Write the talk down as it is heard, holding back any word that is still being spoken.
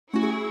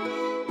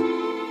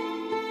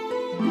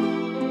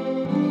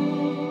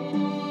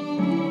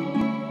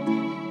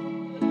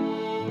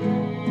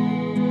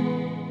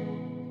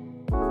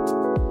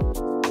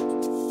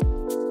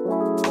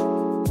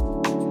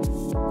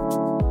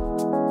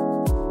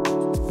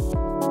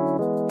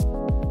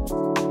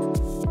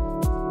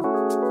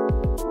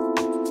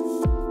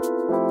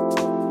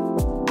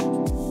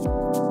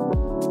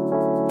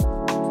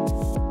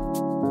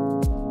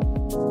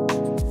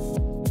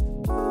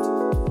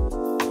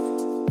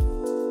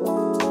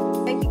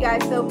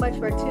guys so much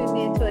for tuning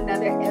in to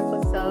another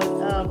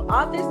episode of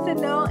Authors to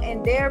Know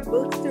and Their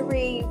Books to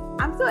Read.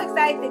 I'm so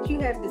excited that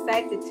you have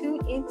decided to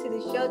tune into the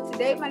show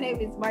today. My name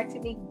is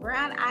Martinique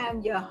Brown. I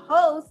am your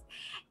host,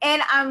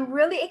 and I'm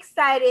really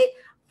excited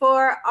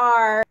for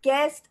our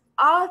guest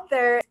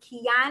author,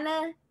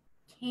 Qiana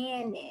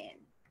Cannon.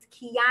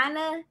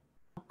 Qiana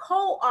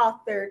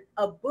co-authored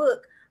a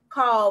book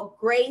called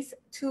Grace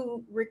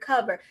to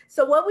Recover.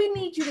 So what we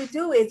need you to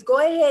do is go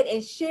ahead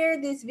and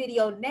share this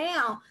video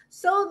now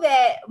so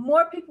that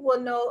more people will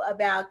know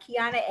about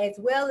Qiana as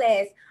well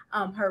as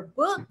her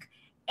book,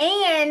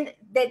 and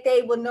that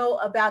they will know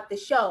about the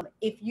show.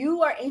 If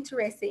you are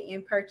interested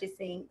in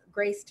purchasing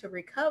Grace to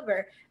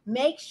Recover,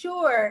 make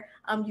sure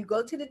you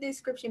go to the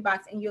description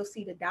box and you'll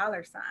see the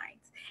dollar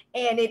signs.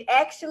 And it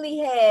actually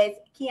has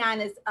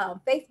Qiana's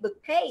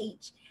Facebook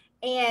page,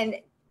 and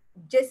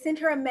just send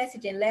her a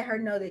message and let her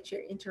know that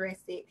you're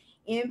interested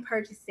in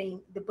purchasing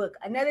the book.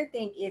 Another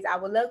thing is I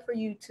would love for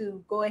you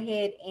to go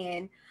ahead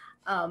and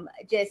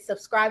just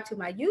subscribe to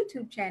my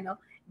YouTube channel.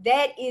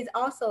 That is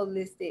also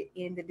listed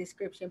in the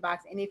description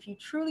box. And if you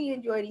truly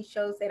enjoy these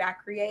shows that I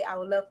create, I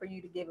would love for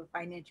you to give a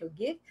financial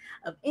gift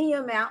of any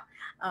amount.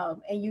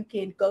 And you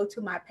can go to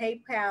my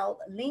PayPal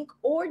link,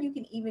 or you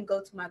can even go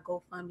to my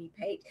GoFundMe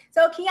page.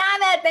 So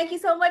Qiana, thank you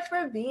so much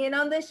for being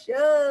on the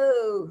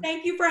show.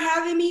 Thank you for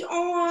having me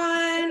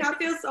on. I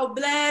feel so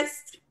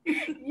blessed.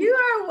 You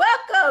are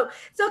welcome.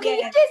 So can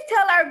you just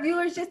tell our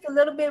viewers just a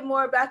little bit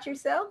more about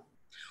yourself?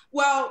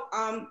 Well,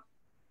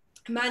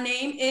 my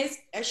name is,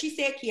 as she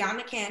said,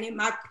 Qiana Cannon.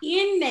 My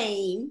pen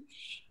name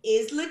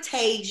is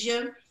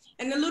Latasia.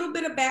 And a little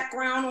bit of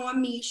background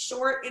on me,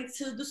 short and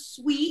to the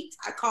sweet,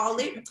 I call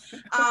it.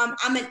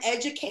 I'm an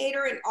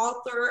educator, an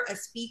author, a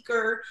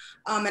speaker,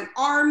 an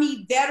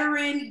Army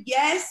veteran.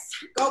 Yes,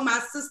 go my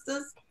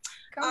sisters.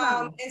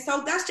 And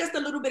so that's just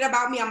a little bit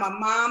about me. I'm a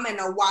mom and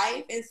a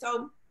wife. And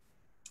so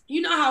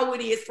you know how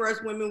it is for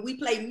us women. We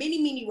play many,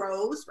 many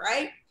roles,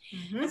 right?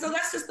 Mm-hmm. And so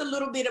that's just a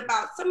little bit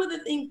about some of the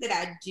things that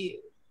I do.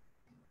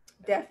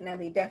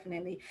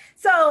 Definitely.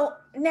 So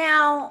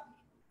now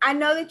I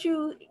know that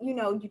you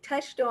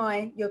touched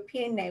on your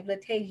pen name,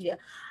 Latasia.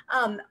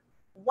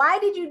 Why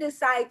did you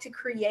decide to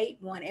create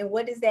one, and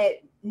what does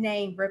that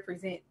name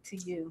represent to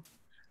you?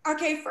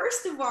 Okay,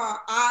 first of all,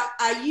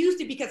 I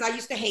used it because I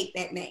used to hate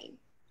that name.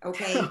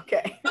 Okay.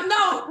 But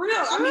no,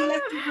 real. I mean,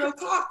 let's be real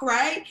talk,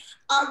 right?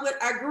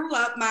 I grew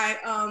up.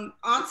 My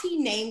auntie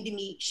named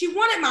me. She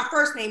wanted my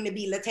first name to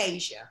be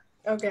Latasia.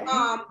 Okay.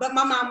 But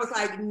my mom was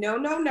like,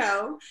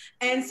 no.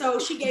 And so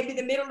she gave me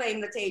the middle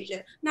name,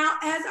 Latasia. Now,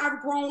 as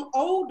I've grown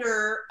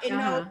older,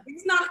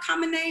 it's not a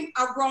common name.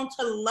 I've grown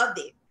to love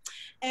it.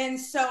 And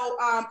so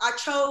I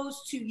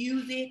chose to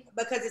use it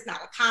because it's not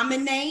a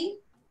common name.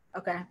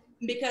 Okay.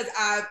 Because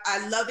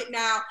I love it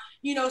now.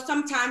 You know,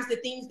 sometimes the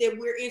things that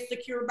we're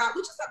insecure about,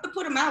 we just have to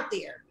put them out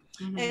there.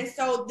 Mm-hmm. And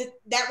so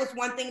that was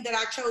one thing that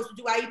I chose to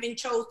do. I even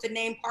chose to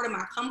name part of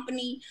my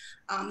company,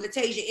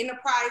 Latasia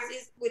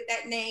Enterprises, with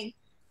that name.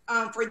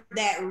 For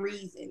that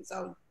reason.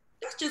 So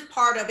that's just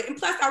part of it. And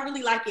plus, I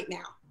really like it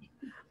now.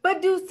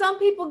 But do some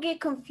people get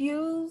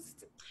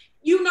confused?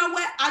 You know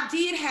what? I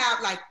did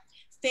have like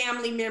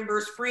family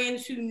members,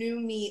 friends who knew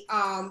me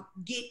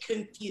get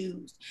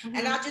confused. Mm-hmm.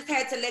 And I just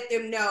had to let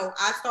them know.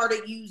 I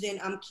started using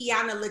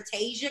Qiana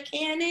Latasia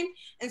Cannon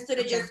instead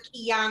of just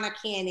Qiana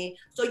Cannon.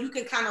 So you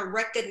can kind of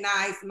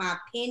recognize my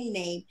pen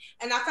name.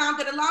 And I found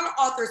that a lot of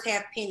authors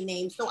have pen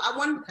names. So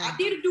I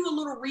did do a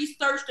little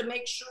research to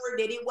make sure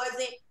that it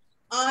wasn't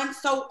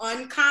so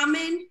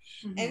uncommon.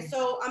 Mm-hmm. And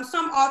so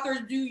some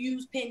authors do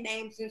use pen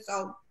names, and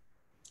so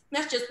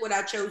that's just what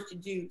I chose to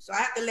do. So I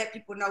have to let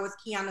people know it's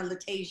Qiana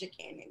Latasia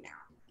Cannon now.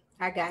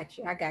 I got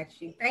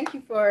you. Thank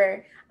you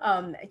for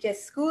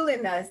just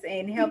schooling us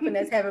and helping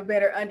us have a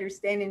better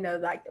understanding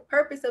of like the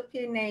purpose of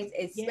pen names,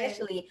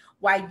 especially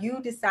why you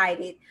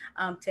decided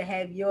to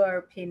have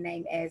your pen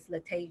name as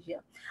Latasia.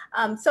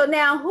 So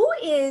now, who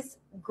is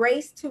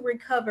Grace to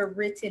Recover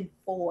written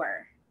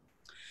for?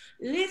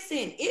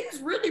 Listen, it is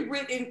really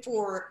written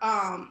for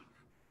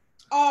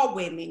all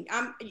women.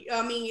 I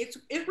mean,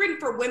 it's written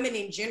for women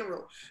in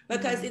general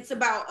because it's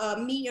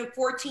about me and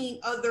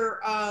 14 other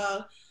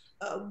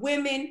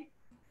women,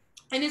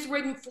 and it's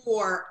written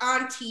for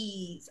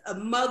aunties,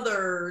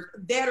 mothers,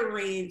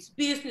 veterans,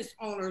 business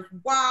owners,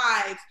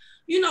 wives.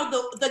 You know,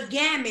 the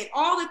gamut,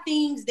 all the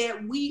things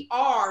that we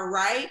are,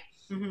 right?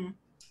 Mm-hmm.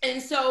 And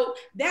so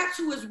that's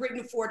who is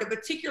written for. The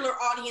particular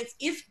audience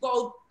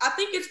I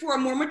think it's for a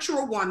more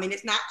mature woman.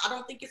 I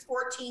don't think it's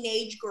for a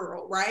teenage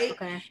girl, right?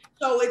 Okay.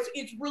 So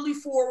it's really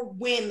for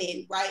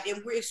women, right?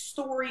 And we're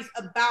stories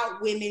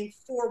about women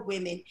for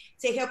women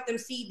to help them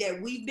see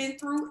that we've been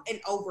through and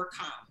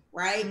overcome,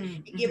 right? Mm-hmm.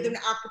 And give them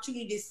the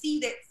opportunity to see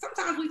that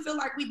sometimes we feel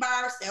like we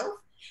by ourselves.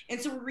 And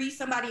so we read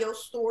somebody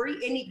else's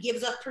story, and it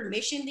gives us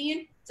permission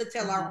then to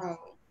tell our own.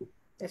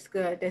 That's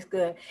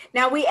good.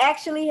 Now we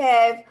actually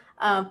have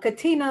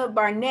Katina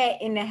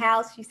Barnett in the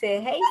house. She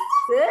said, "Hey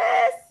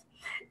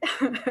sis."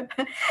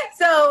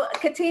 So,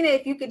 Katina,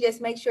 if you could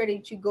just make sure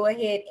that you go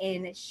ahead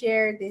and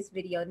share this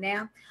video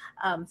now,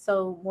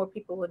 so more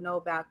people will know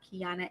about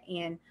Qiana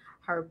and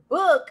her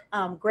book,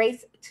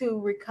 Grace to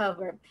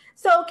Recover.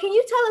 So, can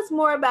you tell us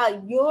more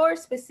about your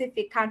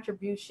specific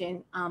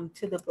contribution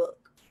to the book?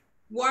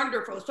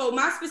 Wonderful. So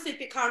my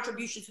specific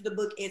contribution to the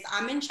book is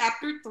I'm in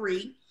chapter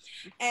 3,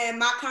 and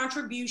my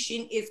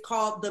contribution is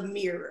called The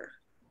Mirror.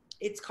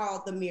 It's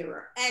called The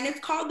Mirror, and it's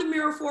called The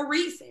Mirror for a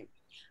reason.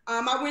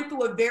 I went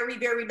through a very,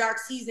 very dark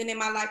season in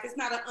my life. It's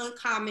not an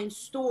uncommon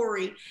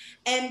story.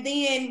 And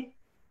then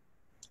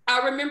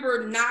I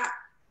remember not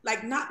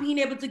being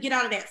able to get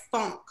out of that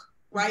funk,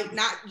 right?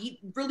 Not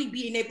really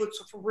being able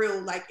to, for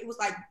real, like, it was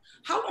like,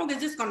 how long is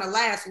this going to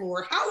last,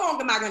 Lord? How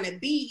long am I going to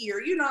be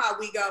here? You know how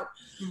we go.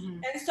 Mm-hmm.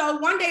 And so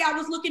one day I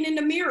was looking in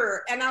the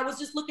mirror, and I was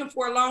just looking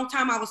for a long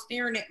time. I was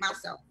staring at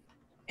myself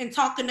and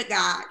talking to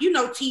God. You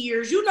know,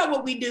 tears, you know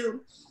what we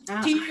do.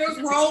 Tears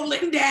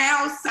rolling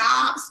down,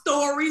 sob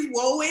stories,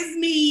 woe is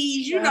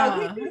me, you know,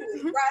 we do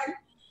it, right?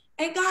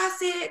 And God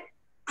said,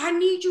 I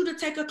need you to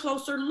take a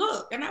closer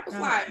look. And I was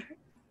like,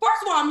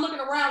 first of all, I'm looking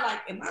around like,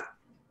 am I,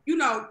 you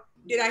know,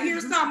 did I hear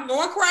something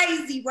going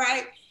crazy,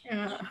 right? Take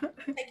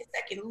a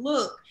second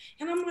look.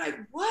 And I'm like,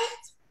 what?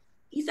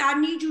 He said, I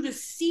need you to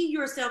see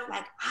yourself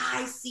like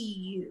I see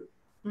you.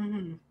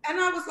 Mm-hmm. And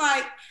I was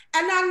like,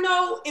 and I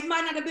know it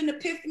might not have been an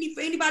epiphany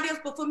for anybody else,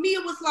 but for me,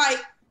 it was like,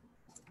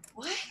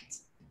 what?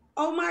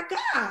 Oh my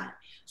God.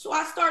 So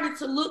I started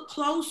to look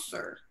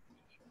closer,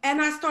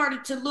 and I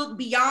started to look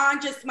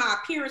beyond just my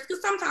appearance,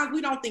 because sometimes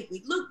we don't think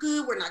we look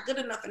good, we're not good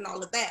enough, and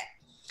all of that.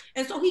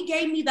 And so he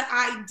gave me the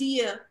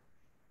idea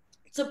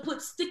to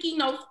put sticky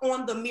notes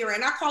on the mirror,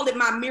 and I call it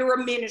my mirror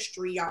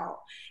ministry,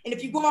 y'all. And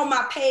if you go on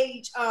my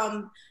page,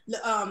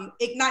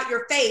 Ignite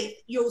Your Faith,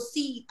 you'll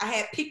see I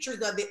had pictures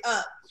of it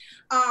up,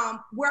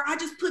 where I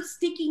just put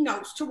sticky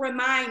notes to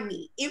remind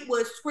me. It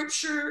was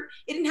scripture.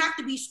 It didn't have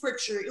to be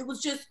scripture. It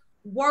was just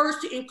words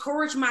to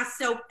encourage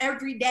myself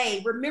every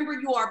day. Remember,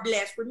 you are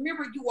blessed.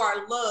 Remember, you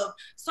are loved.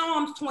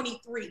 Psalms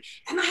 23.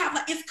 And I have,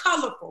 like, it's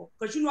colorful,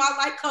 because you know I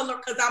like color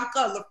because I'm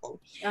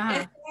colorful.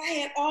 And so I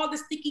had all the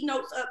sticky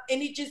notes up,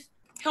 and it just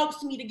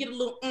helps me to get a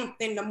little oomph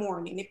in the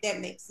morning, if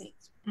that makes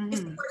sense. Mm-hmm. It's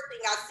the first thing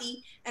I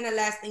see and the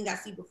last thing I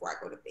see before I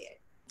go to bed.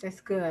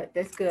 That's good.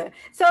 That's good.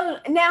 So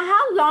now,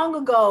 how long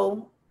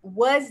ago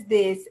was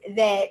this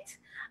that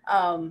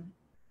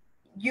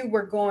you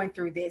were going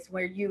through this,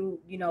 where you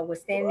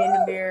was standing in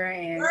the mirror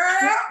and... Girl,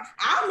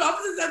 I don't know if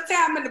this is a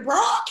time in the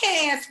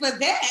broadcast for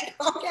that,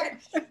 okay?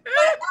 But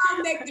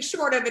I'll make the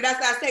short of it.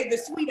 That's why I say the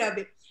sweet of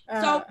it.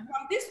 So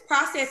this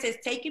process has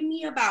taken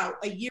me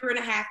about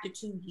 1.5 to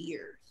 2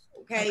 years,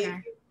 okay?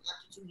 1.5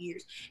 to 2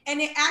 years.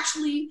 And it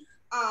actually,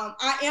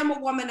 I am a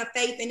woman of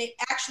faith, and it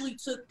actually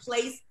took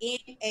place in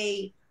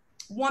a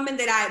woman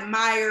that I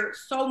admire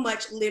so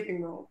much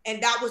living room.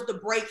 And that was the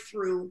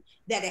breakthrough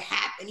that it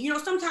happened. You know,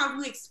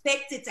 sometimes we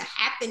expect it to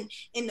happen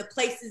in the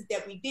places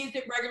that we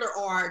visit regular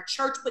or our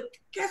church, but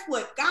guess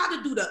what? God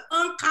will do the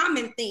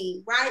uncommon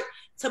thing, right?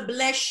 To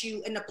bless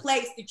you in a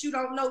place that you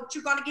don't know that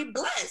you're going to get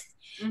blessed.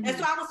 Mm-hmm. And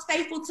so I was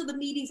faithful to the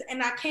meetings,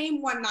 and I came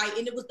one night,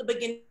 and it was the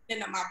beginning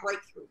of my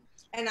breakthrough.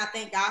 And I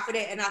thank God for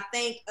that. And I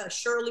thank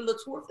Shirley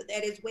Latour for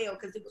that as well,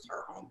 because it was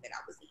her home that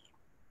I was in.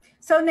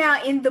 So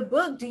now in the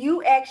book, do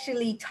you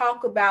actually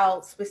talk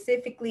about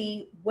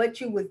specifically what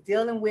you was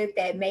dealing with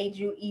that made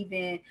you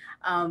even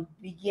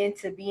begin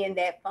to be in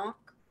that funk?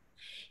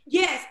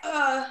 Yes.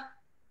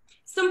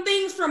 Some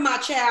things from my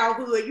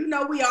childhood. You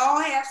know, we all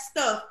have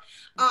stuff.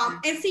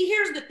 And see,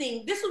 here's the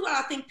thing. This is what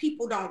I think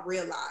people don't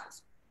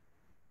realize,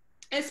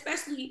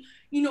 especially,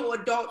 you know,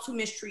 adults who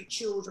mistreat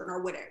children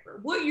or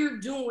whatever. What you're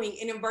doing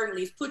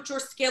inadvertently is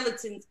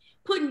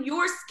putting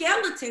your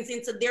skeletons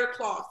into their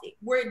closet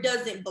where it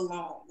doesn't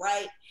belong,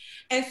 right?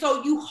 And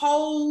so you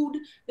hold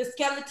the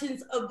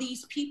skeletons of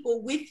these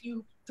people with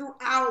you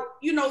throughout,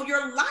 you know,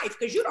 your life,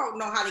 because you don't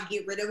know how to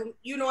get rid of them.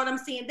 You know what I'm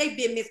saying? They've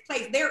been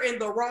misplaced. They're in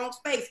the wrong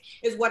space,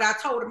 is what I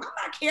told them.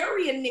 I'm not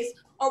carrying this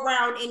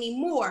around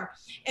anymore.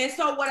 And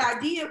so what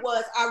I did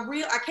was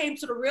I came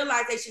to the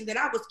realization that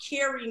I was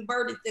carrying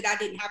burdens that I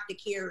didn't have to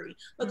carry,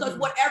 because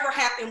whatever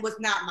happened was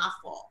not my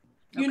fault.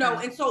 You know,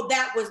 and so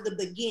that was the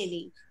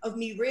beginning of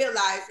me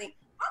realizing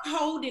I'm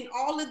holding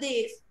all of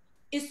this.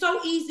 It's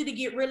so easy to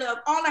get rid of.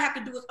 All I have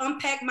to do is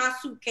unpack my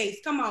suitcase.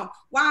 Come on.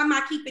 Why am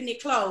I keeping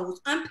it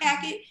closed?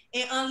 Unpack it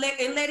and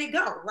let it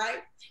go,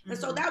 right? And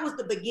so that was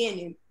the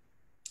beginning.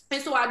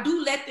 And so I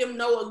do let them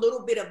know a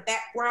little bit of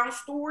background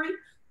story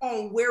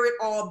on where it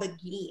all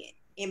began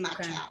in my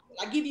childhood.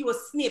 I give you a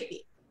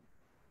snippet.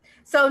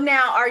 So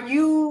now, are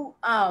you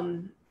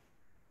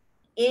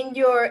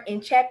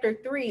in chapter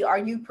 3, are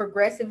you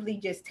progressively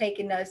just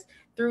taking us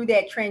through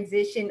that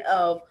transition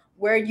of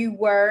where you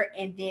were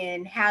and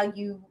then how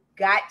you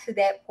got to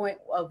that point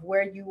of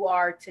where you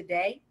are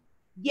today?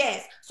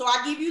 Yes. So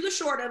I give you the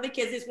short of it,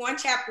 because it's 1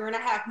 chapter and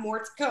I have more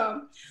to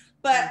come.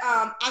 But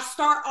I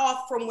start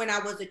off from when I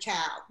was a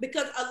child,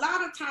 because a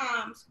lot of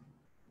times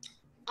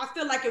I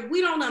feel like if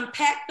we don't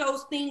unpack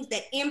those things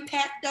that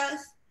impact us,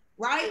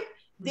 right,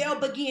 they'll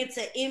begin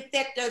to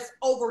infect us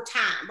over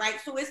time, right?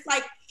 So it's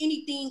like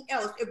anything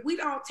else. If we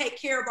don't take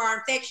care of our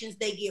infections,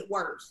 they get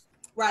worse,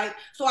 right?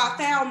 So I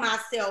found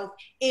myself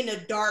in a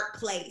dark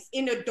place,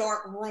 in a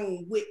dark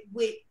room with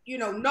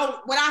no,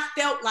 what I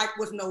felt like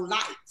was no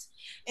light.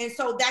 And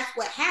so that's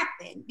what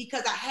happened,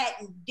 because I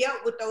hadn't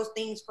dealt with those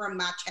things from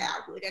my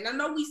childhood. And I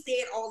know we say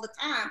it all the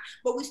time,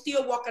 but we're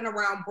still walking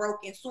around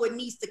broken. So it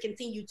needs to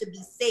continue to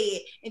be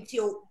said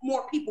until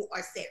more people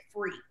are set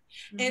free.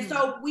 And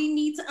so we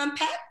need to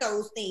unpack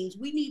those things.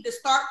 We need to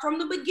start from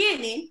the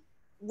beginning,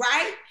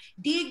 right?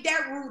 Dig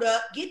that root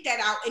up, get that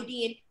out, and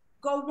then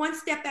go one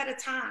step at a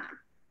time.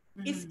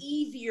 It's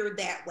easier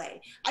that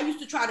way. I used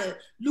to try to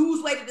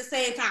lose weight at the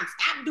same time,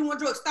 stop doing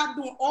drugs, stop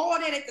doing all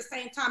that at the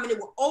same time, and it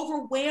would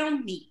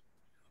overwhelm me.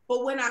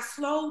 But when I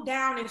slowed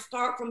down and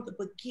start from the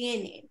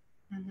beginning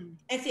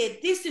and said,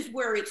 this is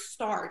where it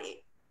started,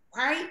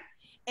 right?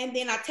 And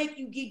then I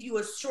give you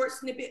a short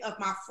snippet of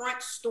my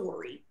front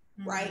story,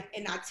 right?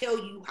 And I tell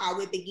you how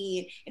it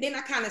began. And then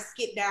I kind of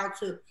skip down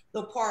to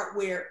the part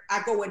where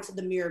I go into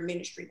the mirror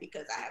ministry,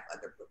 because I have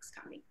other books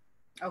coming.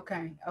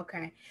 Okay.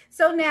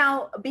 So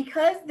now,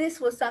 because this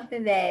was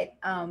something that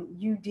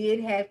you did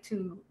have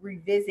to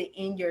revisit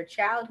in your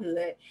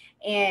childhood,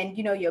 and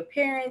your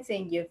parents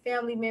and your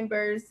family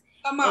members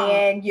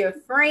and your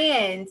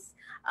friends,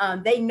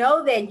 they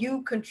know that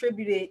you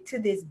contributed to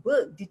this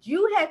book. Did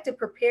you have to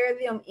prepare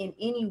them in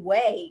any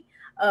way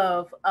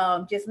of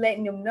just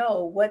letting them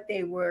know what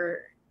they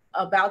were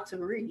about to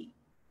read?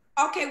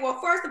 Okay,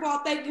 well, first of all,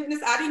 thank goodness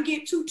I didn't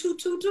get too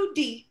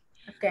deep.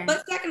 Okay.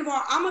 But second of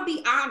all, I'm gonna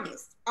be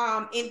honest.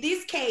 In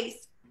this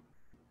case,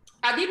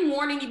 I didn't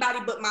warn anybody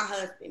but my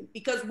husband,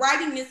 because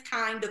writing this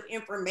kind of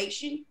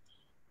information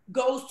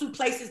goes to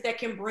places that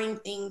can bring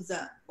things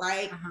up,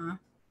 right?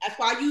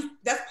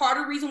 That's part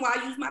of the reason why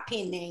I use my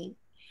pen name.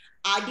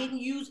 I didn't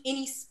use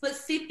any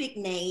specific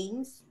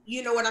names,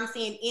 you know what I'm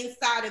saying,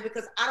 inside of it,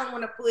 because I don't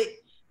want to put,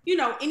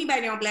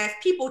 anybody on blast.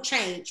 People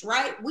change,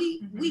 right?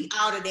 We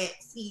out of that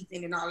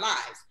season in our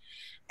lives.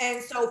 And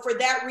so for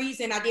that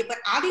reason I did, but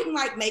I didn't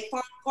make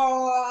phone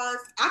calls.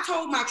 I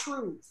told my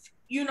truth,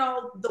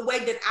 the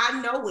way that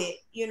I know it,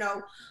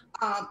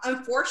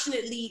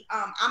 unfortunately,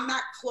 I'm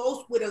not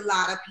close with a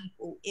lot of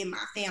people in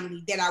my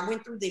family that I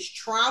went through this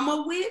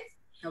trauma with.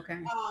 Okay.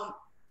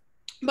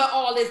 But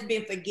all has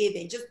been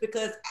forgiven, just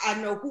because I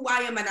know who I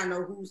am and I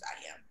know whose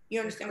I am.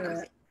 You understand what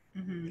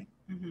I'm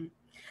saying?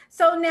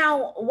 So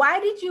now, why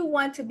did you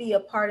want to be a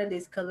part of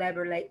this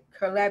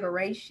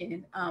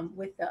collaboration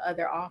with the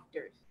other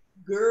authors?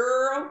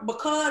 Girl,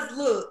 because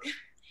look,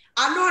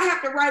 I know I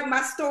have to write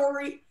my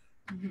story,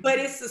 but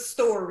it's a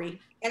story.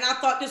 And I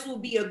thought this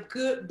would be a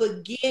good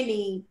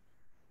beginning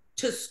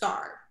to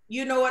start.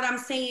 You know what I'm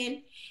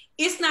saying?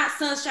 It's not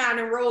sunshine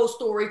and rose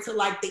story to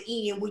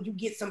the end where you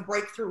get some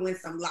breakthrough and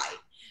some light.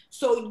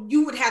 So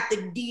you would have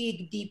to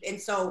dig deep. And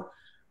so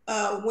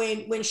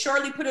when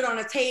Shirley put it on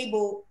the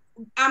table,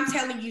 I'm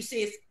telling you,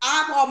 sis,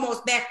 I've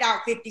almost backed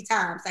out 50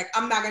 times.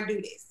 I'm not going to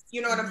do this.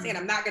 You know what I'm saying?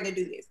 I'm not going to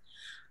do this.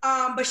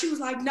 But she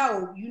was like,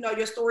 no,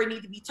 your story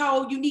needs to be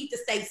told. You need to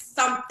say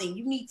something.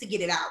 You need to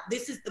get it out.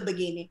 This is the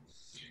beginning.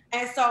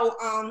 And so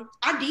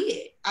I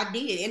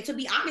did. And to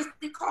be honest,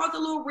 it caused a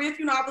little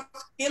rift. I was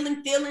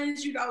feeling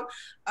feelings,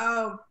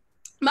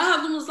 my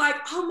husband was like,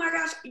 oh my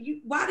gosh,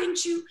 why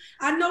didn't you?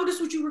 I noticed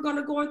what you were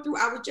going through.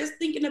 I was just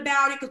thinking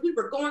about it because we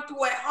were going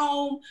through at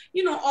home.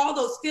 All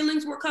those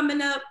feelings were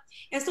coming up.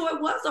 And so it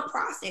was a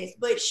process,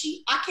 but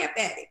I kept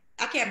at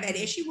it.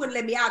 And she wouldn't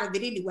let me out of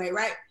it anyway,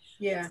 right?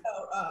 Yeah.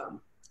 So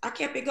I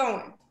kept it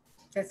going.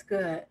 That's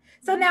good.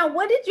 So now,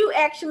 what did you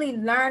actually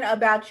learn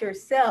about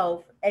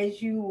yourself as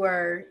you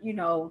were,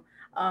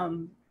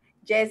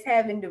 just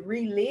having to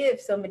relive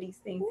some of these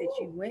things that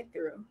you went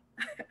through?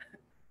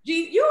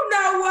 You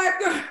know what,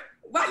 girl?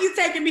 Why you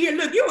taking me here?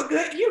 Look,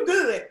 you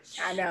good.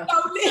 I know.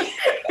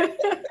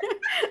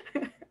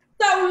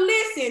 So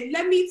listen,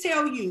 let me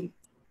tell you.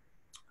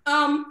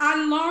 I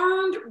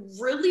learned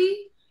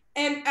really,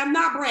 and I'm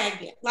not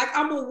bragging,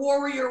 I'm a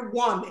warrior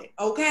woman,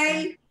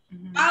 okay?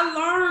 I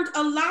learned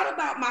a lot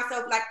about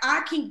myself.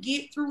 I can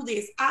get through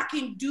this. I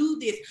can do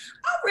this.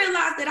 I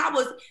realized that I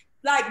was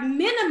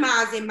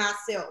minimizing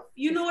myself.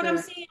 You know what I'm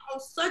saying? On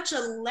such a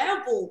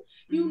level,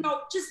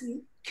 just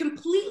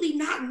completely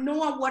not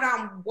knowing what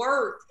I'm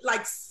worth,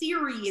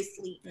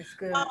 seriously. That's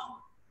good.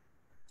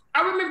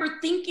 I remember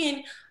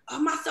thinking,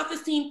 my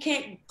self-esteem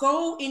can't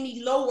go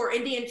any lower,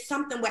 and then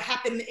something would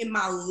happen in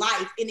my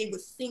life and it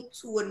would sink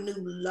to a new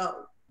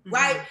low,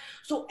 right?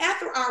 So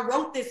after I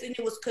wrote this, and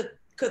it was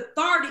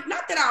cathartic,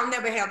 not that I'll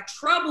never have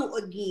trouble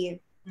again,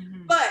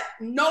 but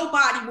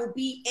nobody will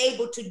be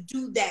able to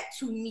do that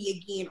to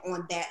me again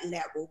on that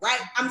level, right?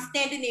 I'm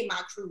standing in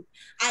my truth.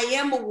 I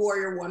am a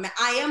warrior woman.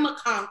 I am a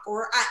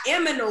conqueror. I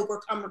am an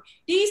overcomer.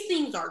 These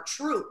things are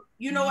true.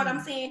 You know what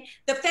I'm saying?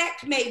 The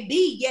fact may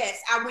be, yes,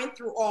 I went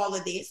through all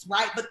of this,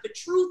 right? But the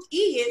truth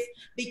is,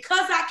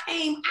 because I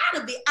came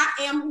out of it, I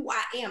am who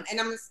I am, and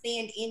I'm going to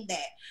stand in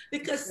that.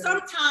 Because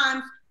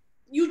sometimes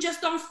you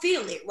just don't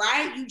feel it,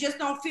 right? You just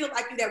don't feel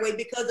like you're that way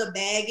because of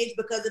baggage,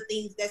 because of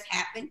things that's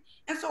happened.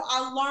 And so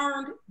I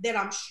learned that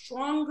I'm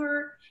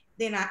stronger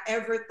than I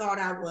ever thought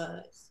I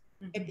was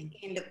at the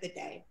end of the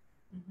day.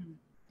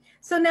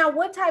 So now,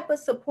 what type of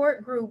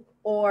support group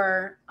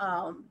or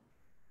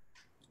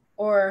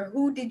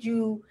who did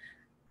you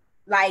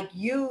like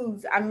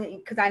use? I mean,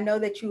 because I know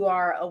that you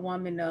are a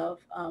woman of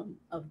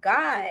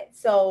God.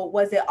 So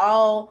was it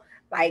all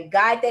like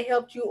God that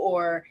helped you,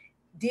 or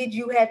did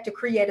you have to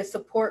create a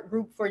support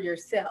group for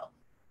yourself?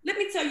 Let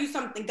me tell you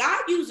something.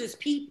 God uses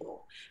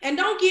people. And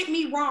don't get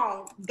me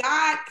wrong,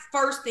 God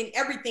first in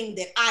everything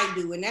that I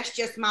do, and that's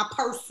just my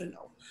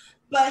personal.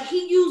 But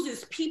he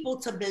uses people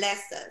to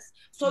bless us.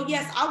 So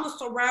yes, I was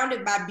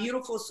surrounded by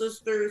beautiful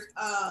sisters,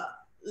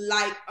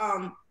 like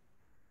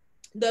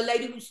the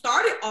lady who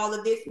started all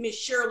of this, Miss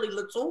Shirley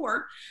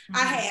Latour.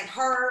 I had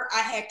her. I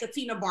had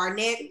Katina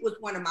Barnett, who was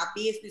one of my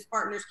business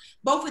partners.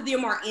 Both of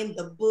them are in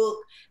the book.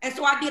 And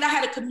so I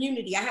had a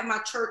community. I had my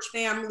church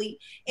family.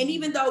 And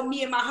even though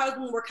me and my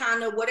husband were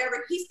kind of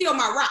whatever, he's still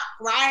my rock,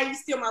 right?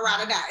 He's still my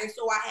ride or die. And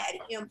so I had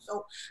him.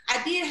 So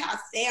I did have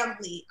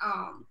family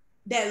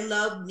that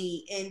loved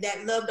me and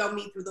that loved on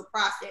me through the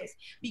process.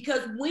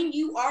 Because when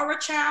you are a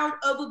child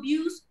of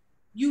abuse,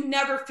 you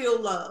never feel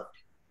loved.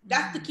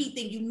 That's the key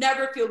thing. You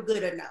never feel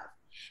good enough.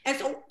 And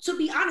so, to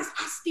be honest,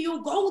 I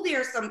still go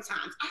there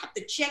sometimes. I have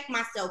to check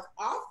myself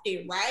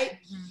often, right?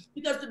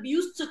 Because the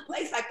abuse took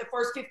place like the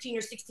first 15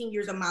 or 16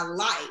 years of my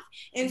life.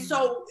 And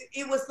so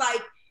it was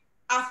like,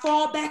 I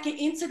fall back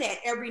into that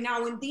every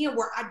now and then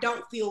where I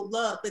don't feel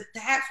love. But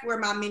that's where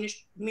my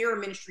mirror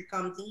ministry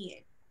comes in.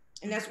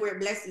 And that's where it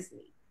blesses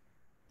me.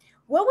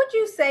 What would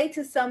you say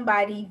to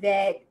somebody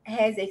that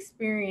has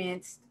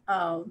experienced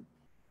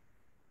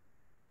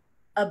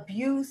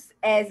abuse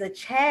as a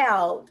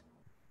child,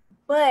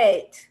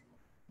 but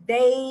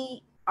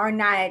they are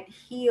not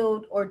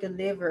healed or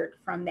delivered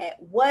from that?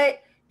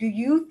 What do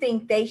you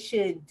think they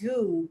should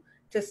do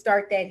to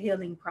start that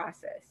healing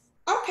process?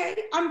 Okay,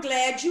 I'm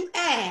glad you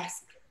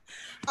asked.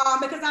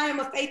 Because I am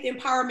a faith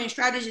empowerment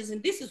strategist,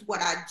 and this is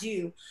what I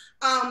do.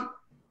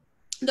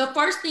 The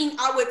first thing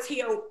I would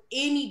tell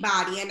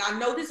anybody, and I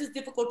know this is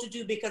difficult to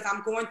do because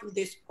I'm going through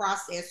this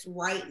process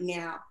right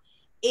now,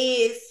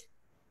 is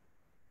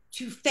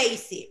to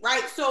face it,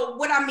 right? So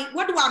what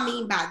do I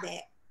mean by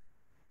that?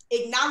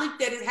 Acknowledge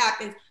that it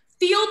happens.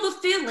 Feel the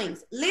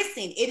feelings.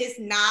 Listen, it is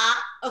not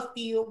a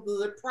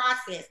feel-good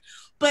process.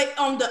 But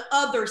on the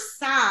other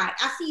side,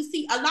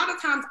 see, a lot of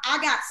times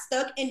I got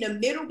stuck in the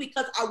middle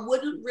because I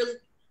wasn't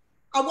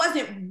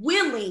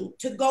willing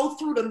to go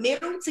through the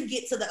middle to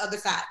get to the other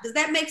side. Does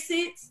that make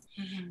sense?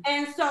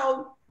 And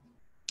so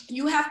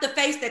you have to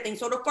face that thing.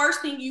 So the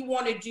first thing you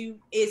want to do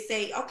is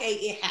say, okay,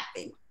 it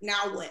happened.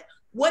 Now what?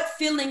 What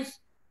feelings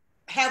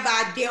have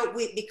I dealt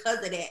with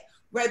because of that?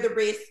 Whether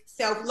it's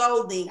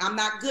self-loathing, I'm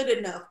not good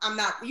enough, I'm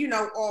not,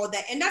 all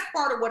that. And that's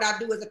part of what I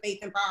do as a faith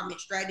empowerment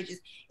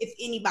strategist, if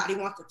anybody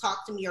wants to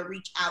talk to me or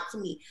reach out to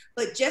me.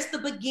 But just the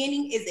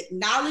beginning is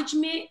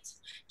acknowledgement.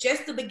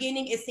 Just the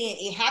beginning is saying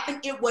it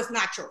happened. It was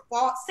not your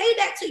fault. Say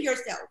that to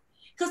yourself.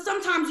 Because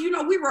sometimes,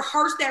 we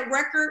rehearse that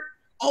record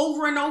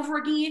over and over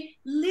again.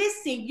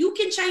 Listen, you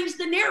can change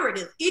the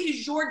narrative. It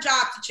is your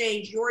job to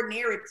change your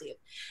narrative.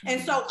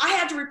 And so I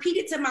had to repeat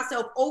it to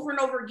myself over and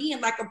over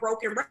again like a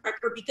broken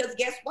record, because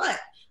guess what?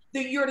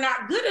 The "you're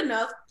not good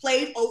enough"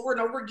 played over and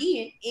over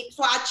again.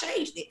 So I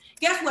changed it.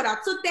 Guess what? I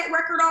took that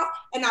record off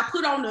and I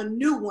put on a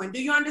new one.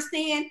 Do you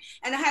understand?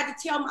 And I had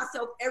to tell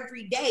myself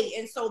every day.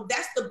 And so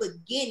that's the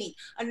beginning.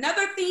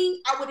 Another thing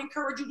I would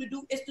encourage you to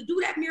do is to do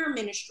that mirror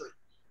ministry.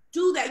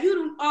 Do that.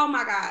 Oh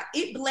my God,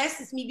 it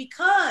blesses me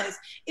because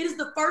it is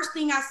the first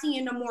thing I see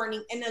in the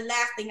morning and the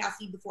last thing I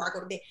see before I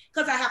go to bed,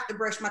 because I have to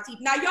brush my teeth.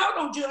 Now, y'all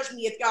don't judge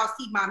me if y'all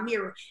see my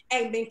mirror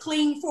ain't been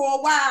clean for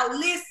a while.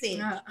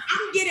 Listen,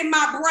 I'm getting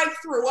my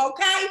breakthrough,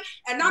 okay?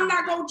 And I'm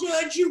not going to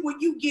judge you when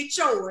you get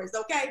yours,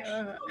 okay?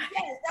 So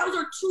yes, those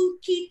are two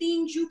key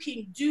things you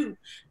can do.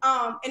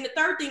 And the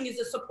third thing is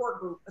a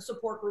support group. A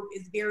support group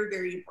is very,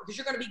 very important because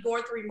you're going to be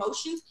going through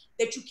emotions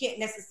that you can't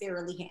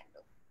necessarily handle.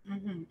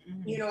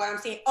 You know what I'm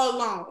saying?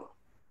 Alone.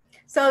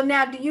 So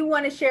now, do you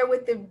want to share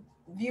with the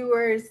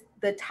viewers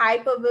the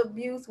type of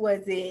abuse?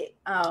 Was it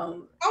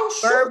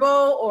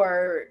verbal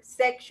or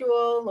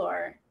sexual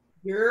or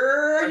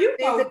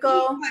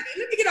physical?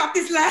 Let me get off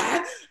this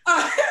line.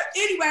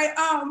 Anyway,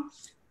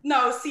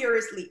 no,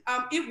 seriously.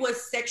 It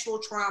was sexual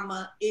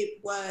trauma. It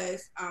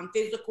was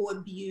physical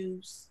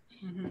abuse.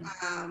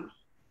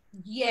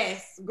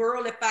 Yes,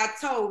 girl, if I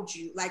told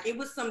you, like it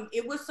was some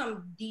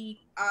deep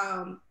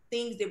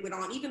things that went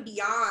on, even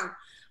beyond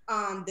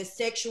the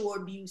sexual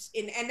abuse,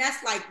 and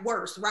that's like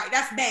worse, right?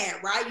 That's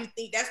bad, right? You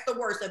think that's the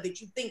worst of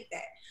it. You think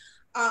that,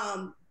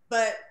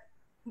 but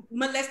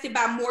molested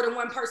by more than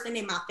one person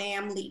in my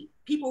family,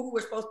 people who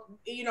were supposed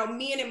to,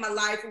 men in my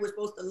life who were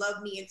supposed to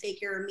love me and take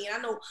care of me. And I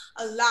know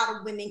a lot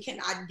of women can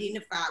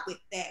identify with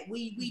that.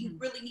 We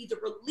really need to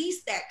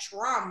release that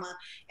trauma,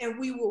 and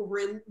we will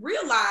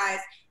realize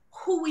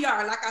who we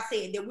are. Like I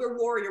said, that we're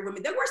warrior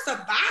women, that we're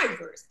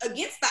survivors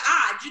against the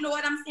odds. You know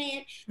what I'm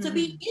saying? Mm-hmm. To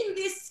be in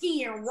this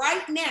skin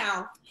right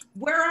now,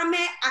 where I'm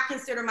at, I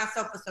consider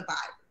myself a survivor.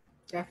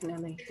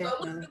 Definitely. So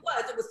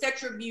it was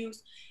sexual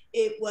abuse,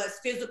 it was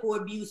physical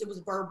abuse, it was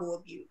verbal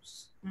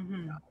abuse.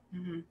 Mm-hmm.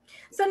 Mm-hmm.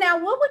 So now,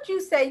 what would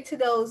you say to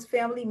those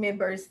family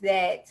members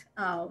that,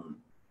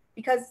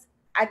 because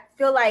I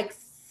feel like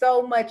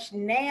so much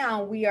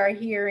now we are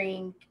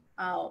hearing,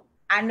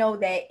 I know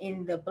that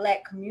in the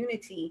Black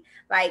community,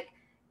 like,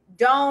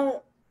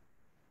 don't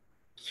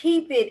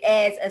keep it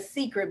as a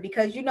secret,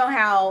 because you know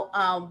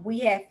how we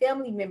have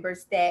family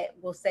members that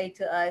will say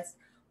to us,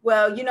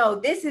 well,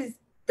 this is,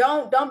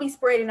 don't be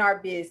spreading our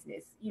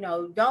business,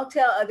 don't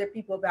tell other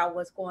people about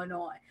what's going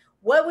on.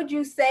 What would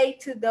you say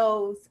to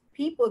those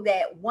people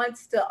that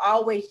wants to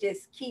always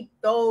just keep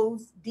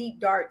those deep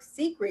dark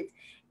secrets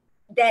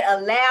that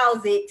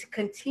allows it to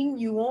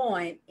continue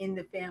on in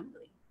the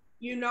family?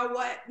 You know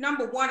what?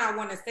 Number one, I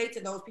want to say to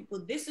those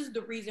people, this is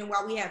the reason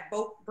why we have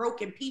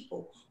broken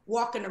people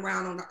walking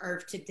around on the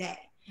earth today.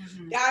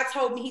 Mm-hmm. God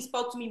told me, he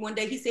spoke to me one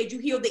day. He said, you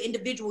heal the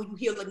individual, you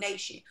heal the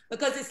nation,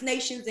 because it's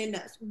nations in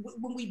us.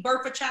 When we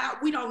birth a child,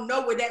 we don't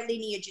know where that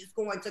lineage is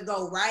going to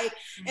go, right?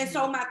 Mm-hmm. And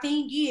so my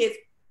thing is,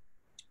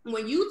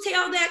 when you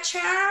tell that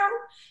child,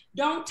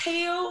 don't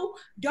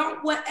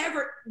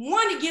whatever,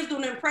 one, it gives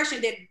them the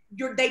impression that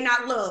they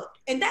not loved.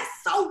 And that's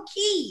so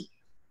key.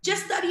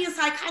 Just studying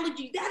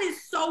psychology, that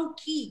is so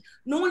key.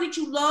 Knowing that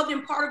you loved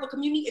and part of a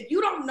community. If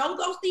you don't know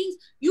those things,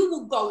 you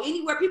will go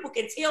anywhere. People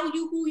can tell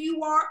you who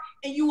you are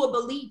and you will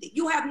believe it.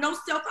 You have no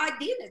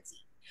self-identity.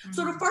 Mm-hmm.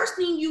 So the first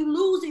thing you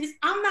lose is,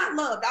 I'm not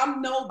loved.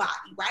 I'm nobody,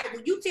 right?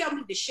 When you tell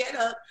me to shut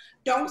up,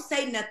 don't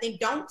say nothing,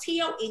 don't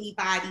tell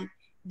anybody,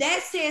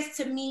 that says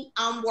to me,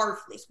 I'm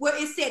worthless. Well,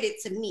 it said it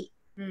to me.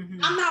 Mm-hmm.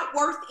 I'm not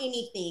worth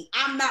anything.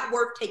 I'm not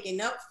worth taking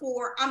up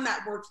for. I'm not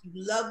worth you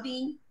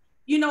loving.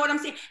 You know what I'm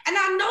saying? And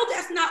I know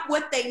that's not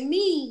what they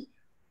mean,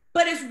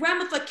 but it's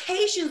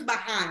ramifications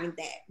behind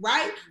that,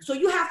 right? So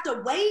you have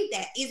to weigh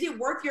that. Is it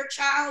worth your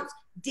child's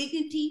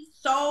dignity,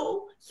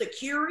 soul,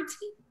 security?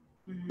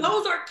 Mm-hmm.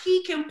 Those are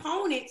key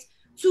components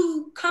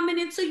to coming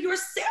into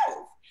yourself.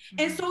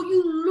 Mm-hmm. And so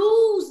you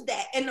lose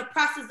that in the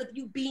process of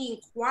you being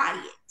quiet,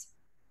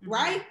 mm-hmm.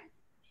 right?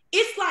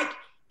 It's like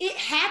it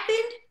happened.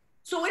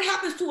 So it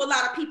happens to a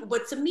lot of people,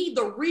 but to me,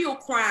 the real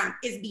crime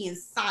is being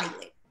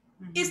silent.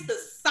 Mm-hmm. It's the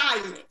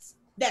silence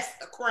that's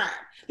the crime,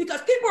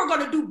 because people are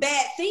going to do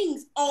bad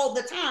things all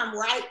the time,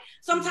 right?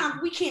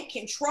 Sometimes we can't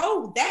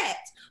control that,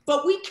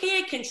 but we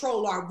can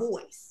control our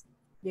voice.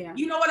 Yeah.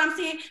 You know what I'm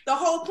saying? The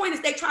whole point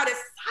is they try to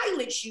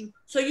silence you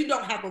so you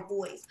don't have a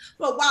voice.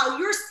 But while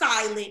you're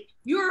silent,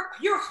 you're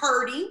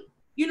hurting.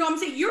 You know what I'm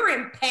saying? You're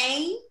in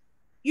pain.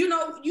 You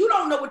know, you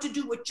don't know what to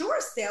do with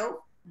yourself.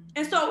 Mm-hmm.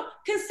 And so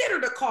consider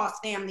the cost,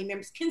 family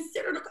members.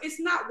 It's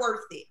not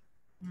worth it.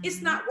 Mm-hmm.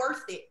 It's not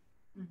worth it.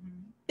 Mm-hmm.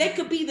 They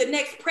could be the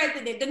next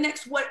president, the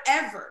next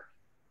whatever.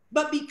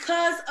 But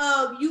because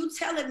of you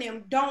telling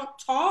them don't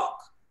talk,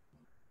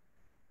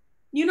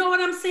 you know what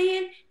I'm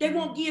saying? They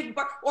won't give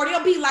birth, or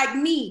they'll be like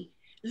me,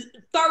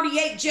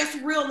 38, just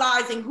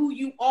realizing who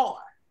you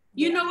are.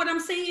 You know what I'm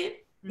saying?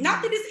 Mm-hmm.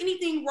 Not that there's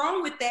anything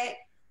wrong with that,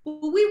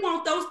 but we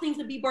want those things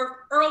to be birthed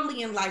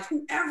early in life,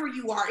 whoever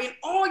you are, in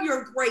all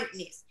your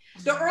greatness.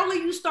 Mm-hmm. The earlier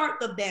you start,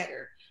 the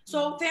better.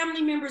 So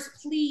family members,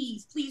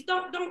 please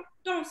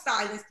don't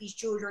silence these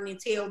children and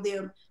tell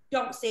them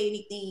don't say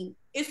anything.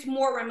 It's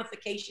more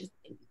ramifications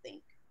than you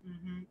think.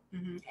 Mm-hmm,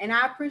 mm-hmm. And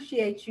I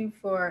appreciate you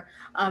for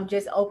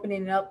just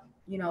opening up,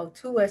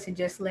 to us and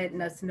just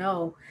letting us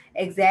know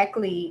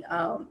exactly,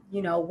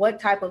 what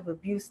type of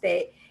abuse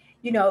that,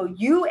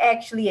 you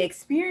actually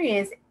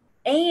experienced,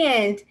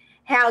 and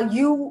how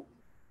you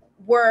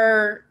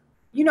were,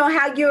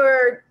 how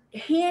you're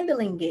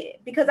handling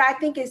it. Because I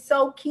think it's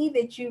so key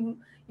that you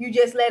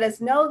just let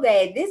us know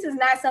that this is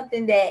not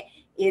something that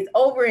is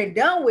over and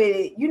done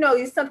with.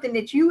 It's something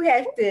that you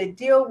have to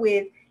deal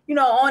with,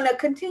 on a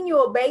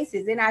continual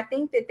basis. And I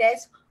think that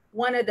that's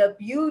one of the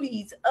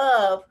beauties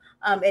of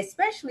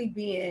especially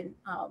being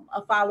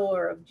a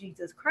follower of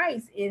Jesus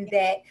Christ, in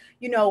that,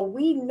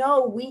 we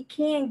know we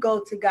can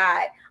go to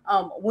God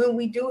when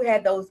we do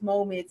have those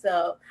moments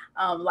of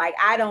like,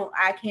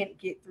 I can't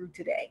get through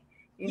today.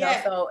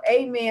 So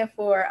amen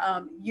for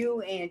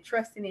you and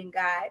trusting in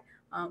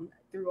God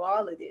through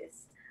all of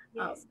this.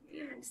 Yes.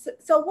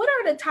 So what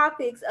are the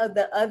topics of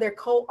the other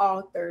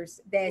co-authors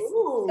that's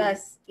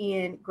discussed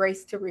in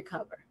Grace to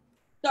Recover?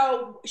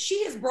 So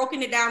she has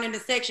broken it down into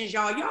sections,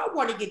 y'all. Y'all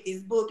want to get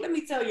this book. Let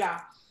me tell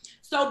y'all.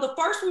 So the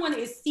first one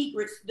is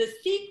secrets. The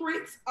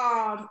secrets,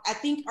 I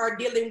think, are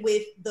dealing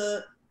with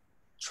the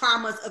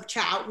traumas of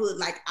childhood,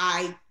 like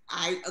I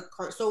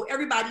occur. So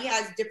everybody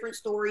has different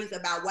stories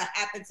about what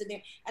happened to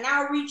them. And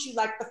I'll read you,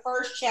 like, the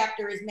first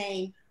chapter is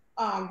named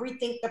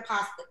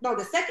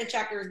the second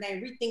chapter is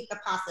named Rethink the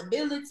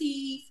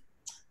Possibilities.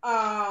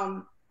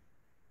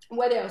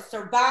 What else?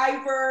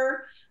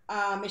 Survivor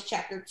is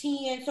chapter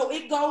 10. So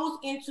it goes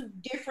into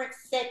different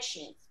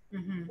sections.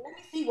 Mm-hmm. Let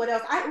me see what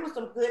else. It was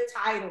some good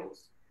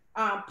titles.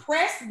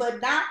 Pressed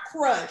but not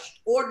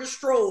crushed or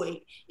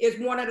destroyed is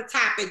one of the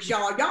topics,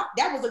 y'all.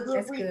 That was a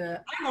good read. Good. I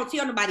ain't gonna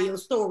tell nobody your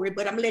story,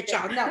 but I'm gonna let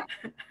y'all know.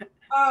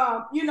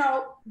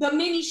 The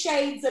many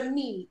shades of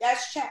me.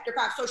 That's chapter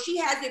 5. So she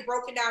has it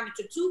broken down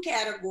into 2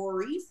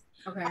 categories.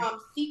 Okay.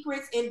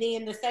 Secrets, and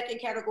then the second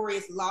category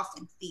is loss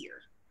and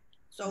fear.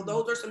 So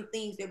those are some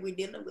things that we're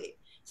dealing with.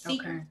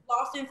 Secrets,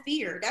 loss, and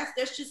fear.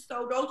 That's just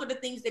so. Those are the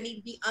things that need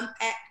to be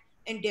unpacked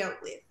and dealt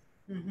with.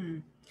 Mm-hmm.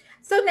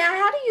 So now,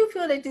 how do you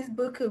feel that this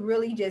book could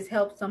really just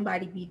help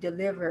somebody be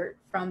delivered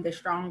from the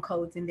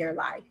strongholds in their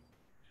life?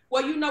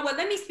 Well, you know what?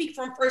 Let me speak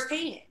from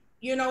firsthand.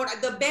 You know,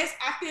 the best,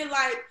 I feel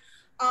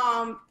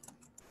like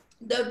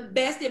the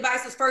best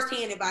advice is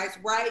firsthand advice,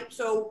 right?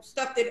 So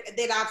stuff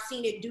that I've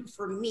seen it do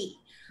for me.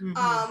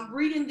 Mm-hmm.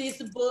 Reading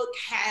this book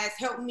has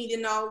helped me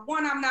to know,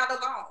 one, I'm not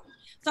alone.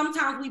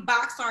 Sometimes we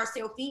box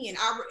ourselves in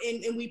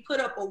and we put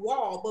up a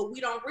wall, but we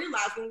don't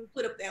realize when we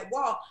put up that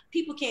wall,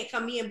 people can't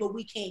come in, but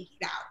we can't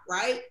get out,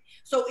 right?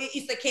 So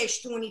it's a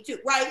catch-22,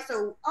 right?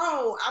 So,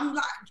 I'm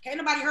like, can't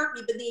nobody hurt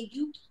me, but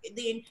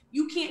then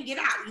you can't get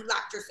out. You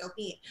locked yourself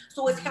in.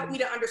 So it's helped me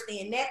to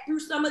understand that through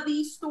some of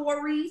these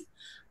stories.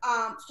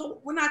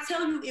 So when I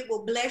tell you it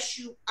will bless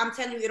you, I'm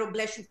telling you it'll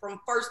bless you from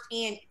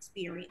firsthand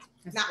experience,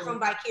 not from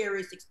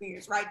vicarious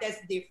experience, right?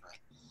 That's different.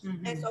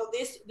 Mm-hmm. And so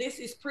this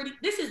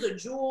is a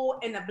jewel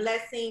and a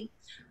blessing.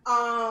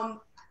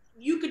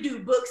 You could do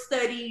book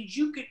studies.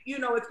 You could,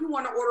 if you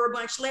want to order a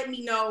bunch, let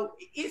me know.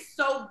 It's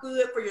so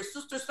good for your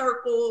sister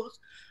circles,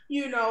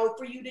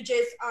 for you to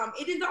just,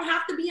 it don't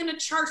have to be in a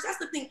church. That's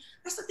the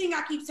thing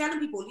I keep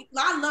telling people.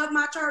 I love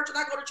my church and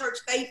I go to church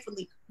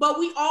faithfully, but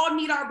we all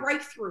need our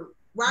breakthrough,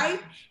 right?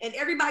 Mm-hmm. And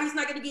everybody's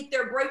not going to get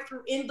their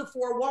breakthrough in the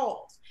 4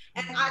 walls.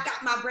 And mm-hmm. I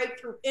got my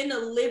breakthrough in the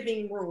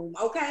living room,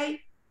 okay?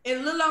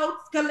 In little old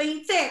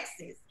Killeen,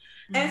 Texas.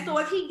 Mm-hmm. And so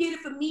if he did it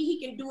for me, he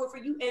can do it for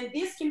you. And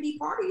this can be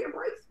part of your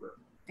breakthrough.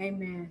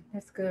 Amen.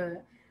 That's good.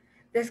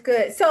 That's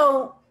good.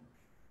 So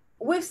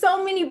with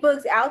so many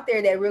books out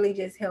there that really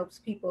just helps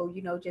people,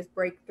 just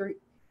break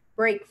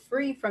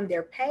free from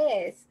their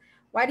past,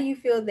 why do you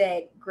feel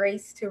that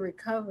Grace to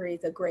Recover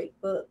is a great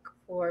book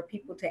for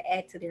people to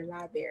add to their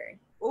library?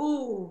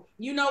 Ooh,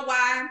 you know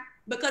why?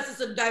 Because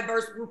it's a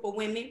diverse group of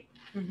women.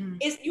 Mm-hmm.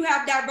 You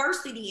have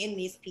diversity in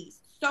this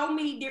piece. So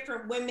many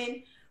different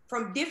women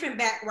from different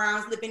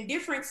backgrounds, live in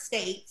different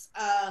states,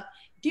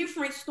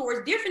 different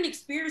stories, different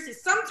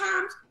experiences.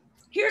 Sometimes,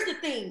 here's the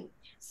thing.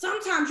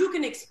 Sometimes you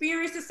can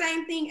experience the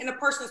same thing and a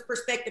person's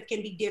perspective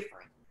can be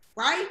different,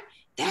 right?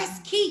 That's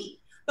key,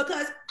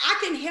 because I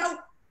can help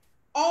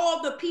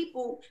all the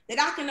people that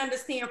I can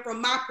understand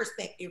from my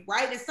perspective,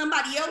 right? And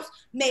somebody else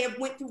may have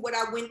went through what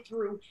I went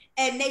through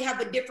and they have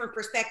a different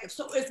perspective.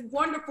 So it's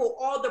wonderful,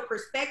 all the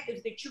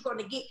perspectives that you're going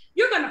to get.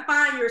 You're going to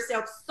find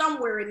yourself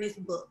somewhere in this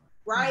book,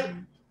 right?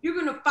 Mm-hmm. You're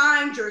going to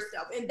find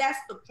yourself. And that's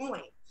the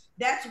point.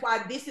 That's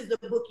why this is the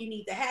book you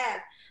need to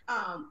have.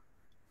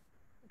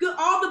 Good.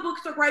 All the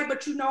books are great,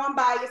 but I'm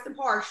biased and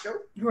partial.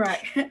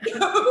 Right. All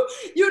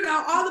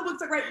the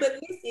books are great, but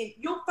listen,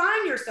 you'll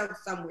find yourself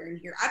somewhere in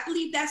here. I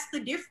believe that's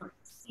the difference.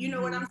 You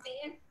know what I'm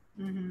saying?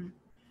 Mm-hmm.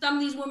 Some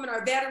of these women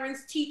are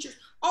veterans, teachers,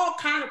 all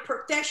kind of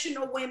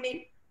professional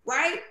women,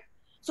 right?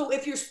 So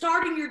if you're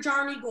starting your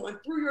journey, going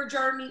through your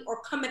journey,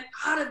 or coming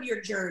out of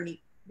your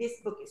journey, this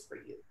book is for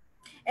you.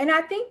 And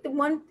I think the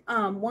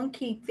one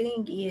key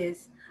thing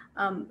is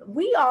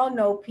we all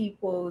know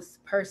people's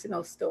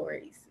personal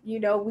stories. We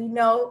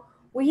know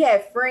we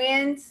have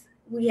friends,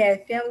 we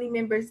have family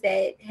members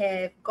that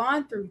have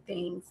gone through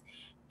things,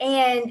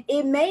 and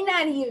it may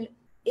not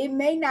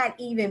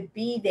even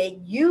be that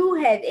you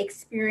have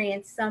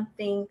experienced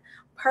something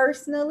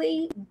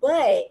personally,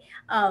 but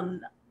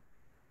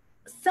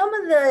some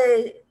of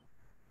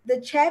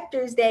the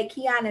chapters that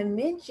Qiana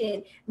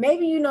mentioned,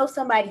 maybe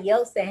somebody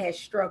else that has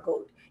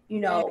struggled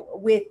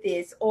with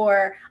this,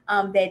 or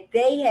that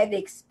they have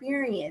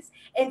experienced.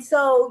 And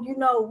so,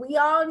 we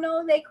all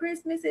know that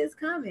Christmas is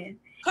coming.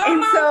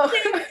 And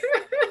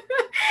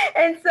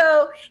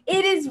so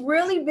it is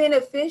really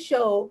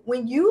beneficial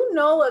when you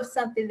know of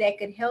something that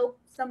could help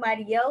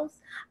somebody else.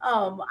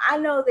 I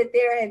know that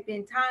there have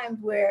been times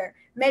where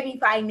maybe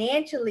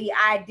financially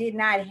I did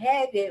not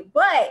have it,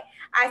 but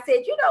I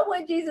said, you know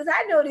what, Jesus,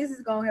 I know this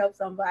is going to help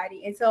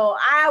somebody. And so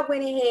I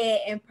went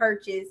ahead and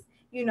purchased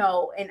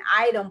an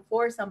item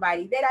for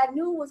somebody that I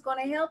knew was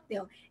going to help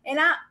them. And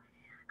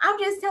I'm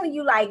just telling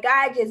you, like,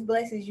 God just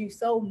blesses you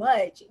so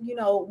much,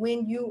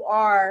 when you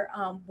are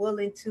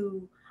willing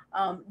to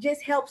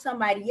just help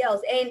somebody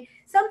else. And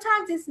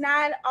sometimes it's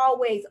not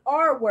always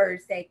our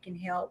words that can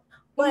help,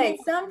 but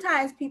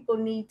sometimes people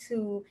need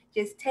to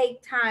just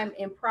take time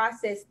and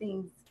process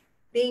things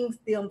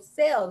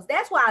themselves.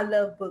 That's why I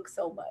love books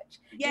so much,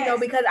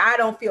 because I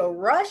don't feel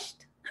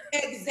rushed.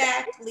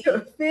 Exactly. To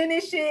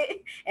finish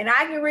it, and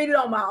I can read it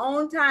on my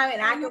own time,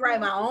 and I can write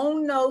my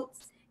own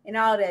notes and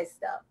all that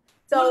stuff.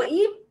 So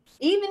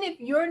even if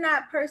you're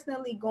not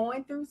personally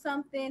going through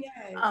something,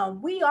 Yes.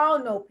 we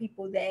all know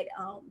people that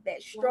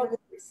struggle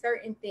with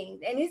certain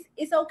things, and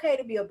it's okay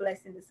to be a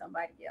blessing to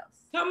somebody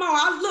else. Come on,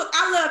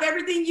 I love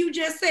everything you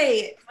just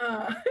said.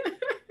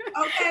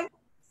 Okay,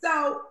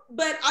 so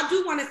but I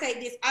do want to say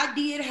this. I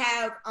did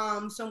have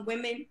some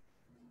women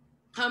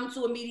come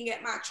to a meeting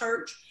at my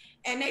church,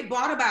 and they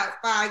bought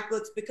about 5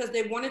 books because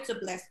they wanted to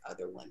bless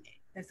other women.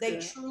 They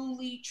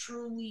truly,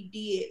 truly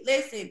did.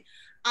 Listen,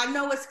 I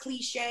know it's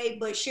cliche,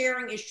 but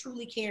sharing is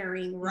truly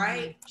caring,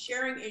 right? Mm-hmm.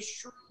 Sharing is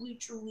truly,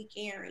 truly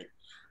caring.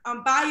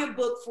 Buy a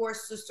book for a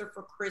sister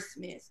for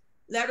Christmas.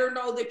 Let her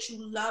know that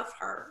you love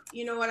her.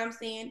 You know what I'm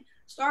saying?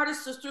 Start a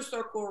sister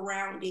circle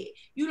around it.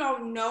 You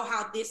don't know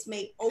how this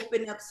may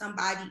open up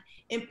somebody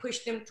and push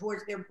them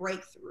towards their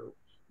breakthrough.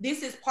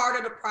 This is part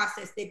of the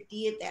process that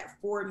did that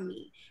for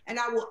me. And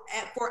I will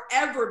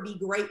forever be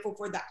grateful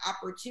for the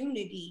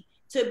opportunity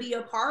to be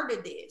a part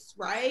of this,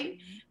 right?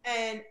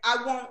 And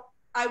I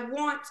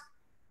want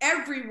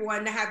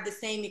everyone to have the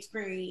same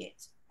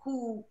experience,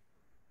 who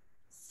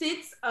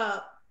sits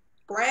up,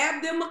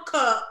 grab them a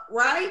cup,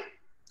 right?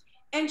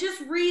 And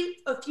just read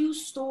a few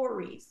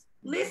stories.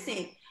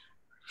 Listen,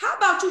 how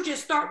about you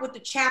just start with the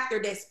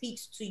chapter that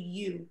speaks to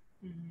you?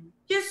 Mm-hmm.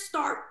 Just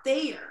start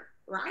there,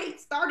 right?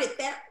 Start at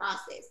that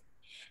process.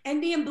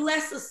 And then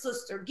bless a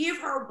sister. Give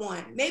her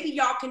one. Maybe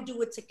y'all can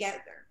do it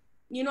together.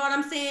 You know what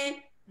I'm saying?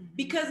 Mm-hmm.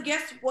 Because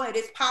guess what?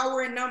 It's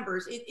power in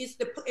numbers. It's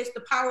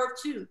the power of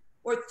 2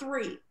 or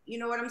 3. You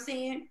know what I'm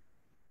saying?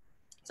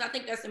 So I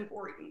think that's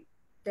important.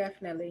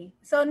 Definitely.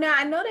 So now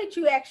I know that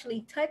you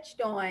actually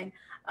touched on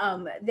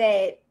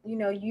that,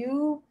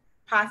 you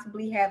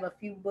possibly have a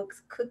few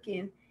books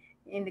cooking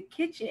in the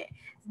kitchen.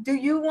 Do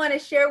you want to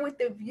share with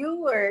the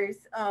viewers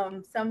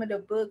some of the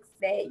books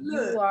that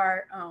you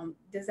are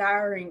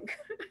desiring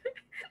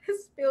to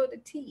spill the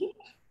tea?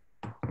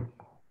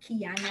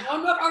 Qiana. I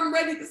don't know if I'm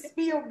ready to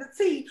spill the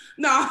tea.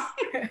 No.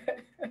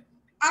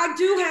 I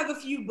do have a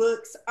few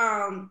books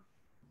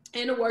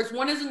in the works.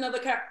 One is another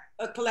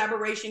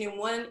collaboration, and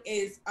one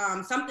is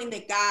something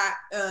that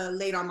God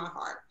laid on my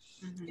heart.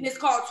 Mm-hmm. And it's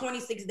called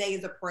 26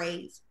 Days of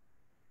Praise.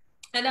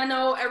 And I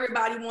know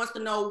everybody wants to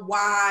know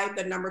why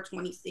the number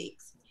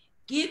 26.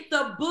 Get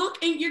the book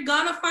and you're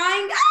going to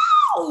find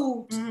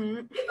out. Mm-hmm.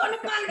 You're going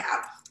to find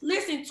out.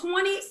 Listen,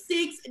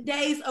 26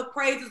 Days of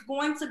Praise is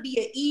going to be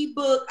an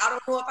ebook. I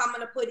don't know if I'm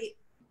going to put it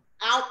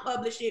out,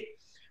 publish it,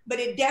 but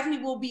it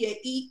definitely will be an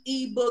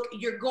ebook.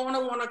 You're going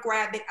to want to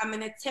grab it. I'm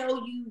going to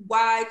tell you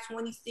why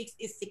 26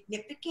 is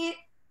significant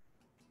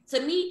to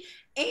me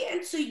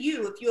and to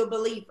you if you're a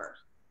believer.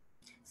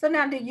 So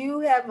now, do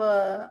you have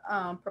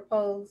a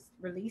proposed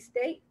release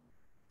date?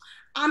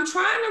 I'm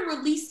trying to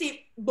release it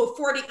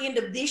before the end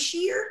of this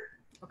year.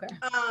 Okay.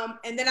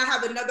 And then I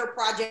have another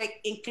project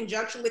in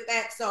conjunction with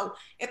that. So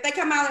if they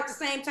come out at the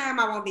same time,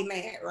 I won't be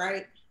mad,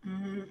 right?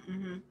 Mm-hmm,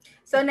 mm-hmm.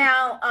 So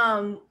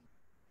now,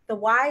 the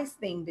wise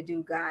thing to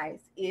do, guys,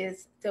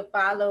 is to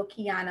follow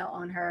Qiana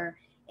on her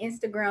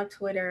Instagram,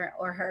 Twitter,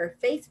 or her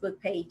Facebook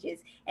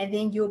pages, and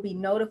then you'll be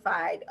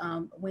notified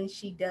when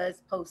she does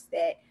post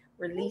that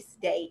release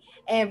date.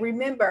 And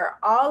remember,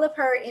 all of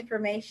her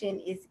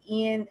information is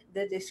in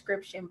the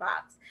description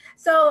box.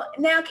 So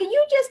now, can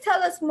you just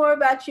tell us more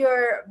about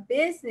your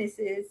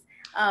businesses,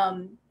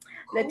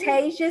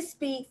 Latasia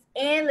Speaks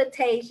and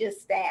Latasia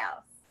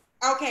Styles?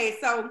 Okay,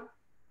 so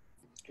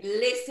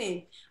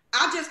listen,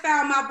 I just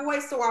found my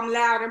voice, so I'm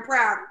loud and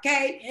proud,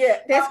 okay? Yeah,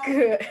 that's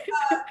good.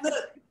 Look,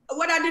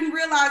 what I didn't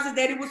realize is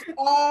that it was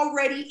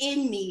already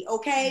in me,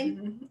 okay?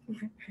 Mm-hmm.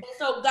 And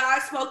so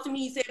God spoke to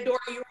me. He said, Dora,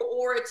 you're an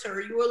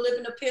orator. You're a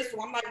living epistle.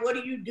 I'm like, what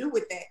do you do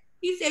with that?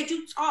 He said,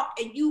 you talk,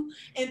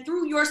 and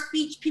through your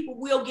speech, people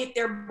will get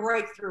their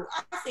breakthrough.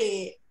 I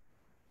said,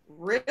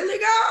 really,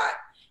 God?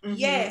 Mm-hmm.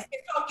 Yes.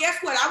 And so guess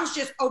what? I was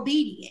just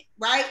obedient,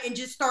 right? And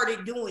just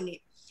started doing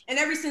it. And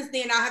ever since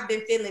then, I have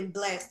been feeling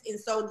blessed. And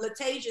so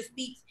Latasia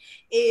Speaks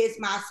is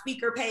my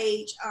speaker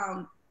page,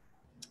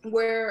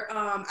 where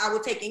I will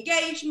take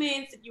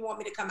engagements if you want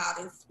me to come out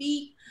and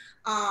speak.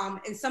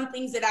 And some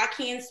things that I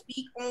can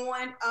speak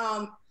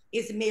on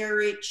is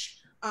marriage,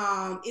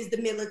 is the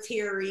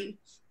military,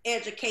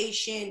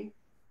 education,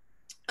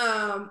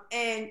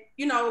 and,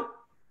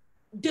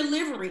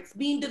 deliverance,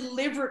 being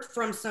delivered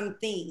from some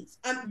things.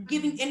 I'm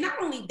giving, and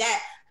not only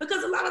that,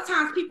 because a lot of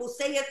times people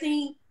say a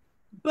thing,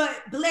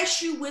 but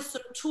bless you with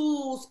some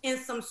tools and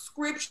some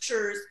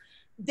scriptures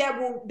that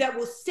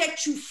will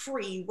set you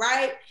free,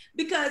 right?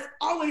 Because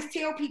I always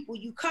tell people,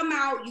 you come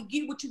out, you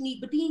get what you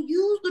need, but then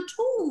use the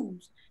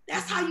tools.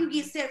 That's how you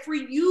get set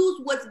free. Use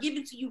what's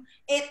given to you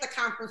at the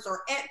conference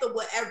or at the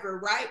whatever,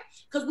 right?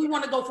 Because we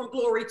want to go from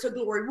glory to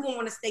glory. We don't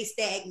want to stay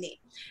stagnant.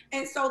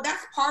 And so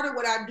that's part of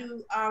what I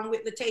do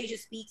with Latasia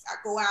Speaks. I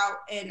go out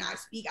and I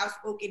speak. I've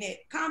spoken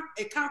at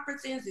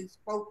conferences and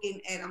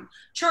spoken at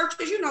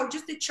churches,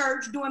 just at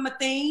church doing my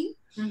thing,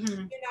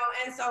 and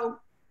so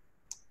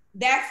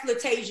that's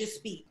Latasia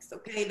Speaks.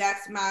 Okay,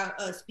 that's my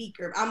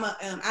speaker.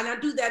 And I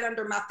do that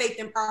under my faith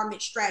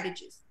empowerment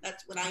strategist.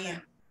 That's what I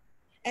am.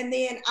 And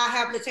then I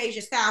have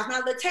Latasia Styles.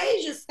 Now,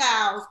 Latasia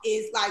Styles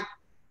is like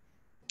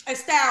a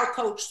style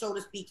coach, so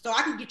to speak. So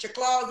I can get your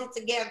closet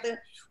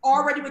together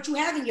already, what you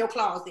have in your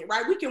closet,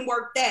 right? We can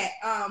work that.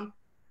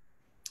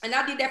 And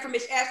I did that for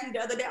Miss Ashley the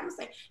other day. I'm gonna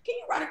say, can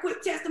you write a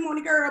quick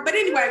testimony, girl? But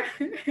anyway,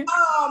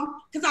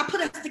 because I put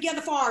us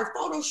together for our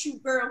photo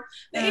shoot, girl.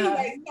 But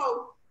anyway,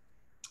 so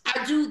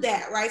I do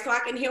that, right? So I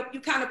can help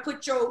you kind of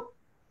put your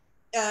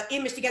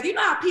image together. You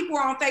know how people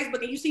are on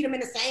Facebook and you see them in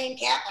the same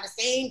cap or the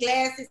same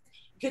glasses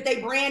because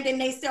they branding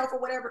themselves or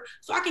whatever.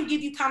 So I can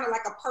give you kind of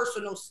like a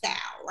personal style,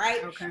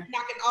 right? Okay. And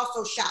I can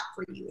also shop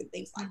for you and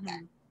things like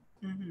that.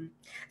 Mm-hmm.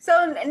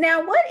 So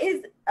now, what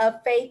is a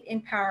faith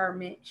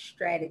empowerment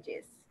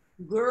strategist?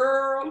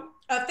 Girl,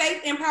 a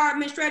faith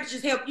empowerment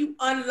strategist help you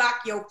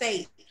unlock your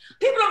faith.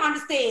 People don't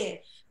understand.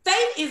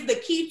 Faith is the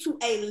key to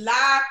a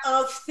lot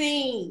of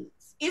things.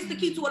 It's the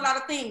key to a lot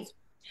of things.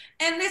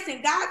 And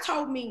listen, God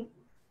told me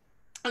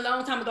a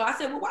long time ago, I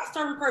said, well, why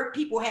certain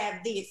people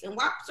have this and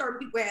why certain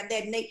people have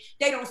that, and they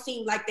don't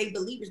seem like they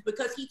believers?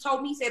 Because he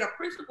told me, he said, a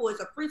principle is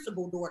a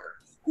principle, daughter.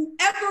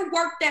 Whoever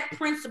worked that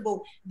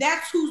principle,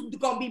 that's who's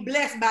gonna be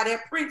blessed by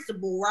that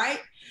principle, right?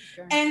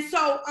 Okay. And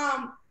so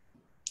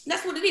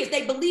that's what it is.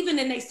 They believing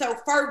in themselves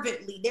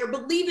fervently. They're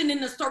believing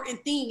in a certain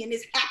thing and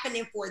it's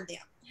happening for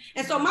them.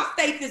 And so my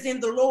faith is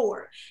in the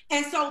Lord.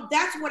 And so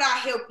that's what I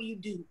help you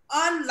do.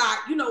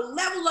 Unlock,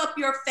 level up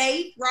your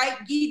faith, right?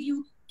 Give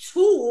you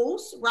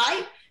tools,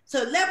 right?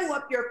 To level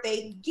up your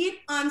faith, get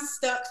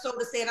unstuck, so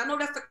to say. And I know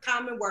that's a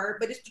common word,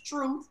 but it's the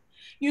truth.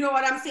 You know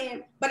what I'm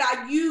saying? But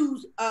I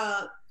use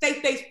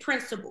faith-based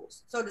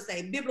principles, so to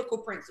say, biblical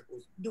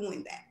principles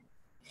doing that.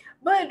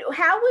 But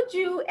how would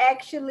you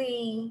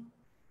actually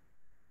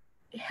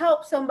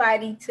help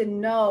somebody to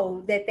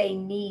know that they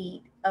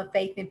need a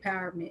faith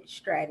empowerment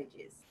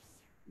strategist?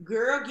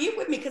 Girl, get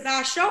with me because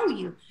I'll show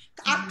you.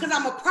 Because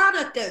I'm a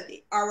product of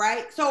it, all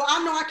right? So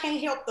I know I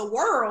can't help the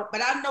world,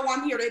 but I know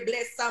I'm here to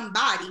bless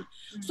somebody.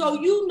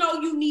 So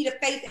you need a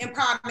faith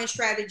empowerment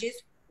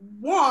strategist.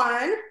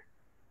 One,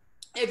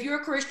 if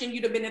you're a Christian,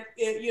 you'd have been,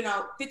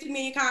 50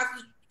 million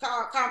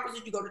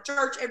conferences, you go to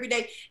church every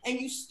day, and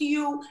you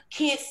still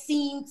can't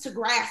seem to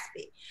grasp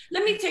it.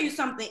 Let me tell you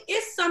something.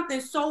 It's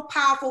something so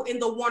powerful in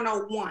the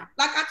one-on-one,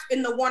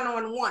 in the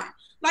one-on-one.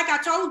 Like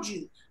I told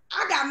you,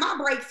 I got my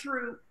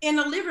breakthrough in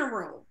the living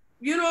room.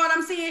 You know what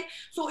I'm saying?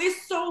 So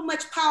it's so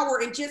much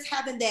power in just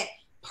having that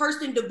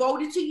person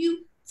devoted to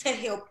you to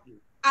help you.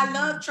 I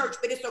love church,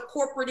 but it's a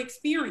corporate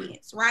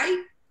experience,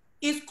 right?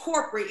 It's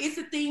corporate. It's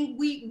a thing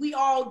we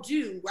all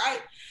do, right?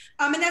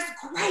 And that's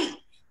great.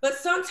 But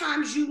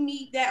sometimes you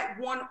need that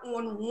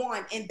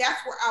one-on-one, and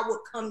that's where I would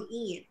come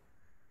in.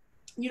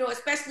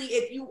 Especially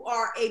if you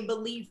are a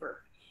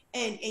believer.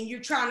 And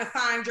you're trying to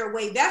find your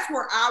way. That's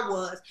where I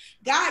was.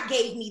 God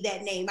gave me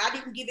that name. I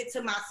didn't give it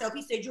to myself.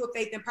 He said, you're a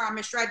faith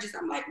empowerment strategist.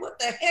 I'm like, what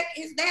the heck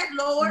is that,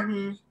 Lord?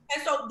 And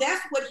so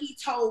that's what he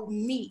told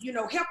me,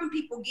 helping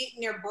people get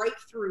in their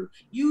breakthrough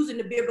using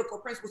the biblical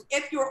principles.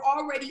 If you're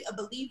already a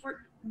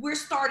believer, we're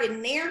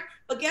starting there.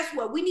 But guess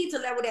what? We need to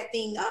level that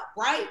thing up,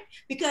 right?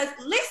 Because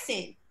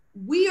listen,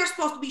 we are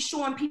supposed to be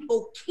showing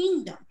people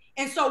kingdom.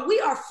 And so we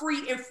are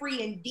free and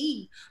free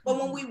indeed. But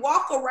when we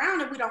walk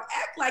around and we don't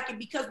act like it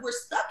because we're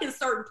stuck in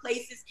certain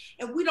places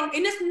and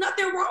and there's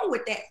nothing wrong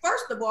with that,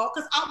 first of all,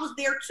 because I was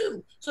there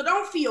too. So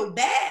don't feel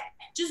bad.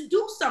 Just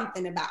do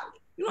something about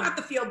it. You don't have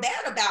to feel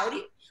bad about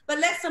it, but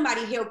let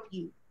somebody help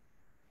you,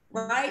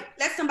 right?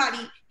 Let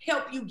somebody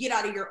help you get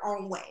out of your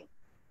own way.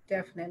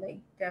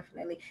 Definitely.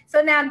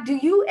 So now, do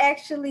you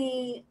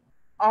actually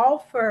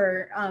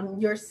offer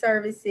your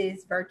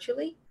services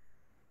virtually?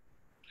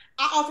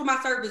 I offer my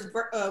service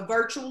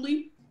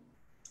virtually,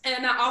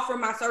 and I offer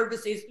my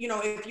services,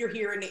 if you're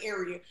here in the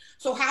area.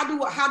 So how do you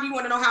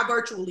want to know how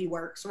virtually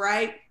works,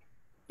 right?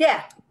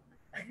 Yeah.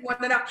 You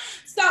want to know?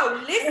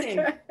 So listen,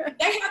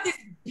 they have this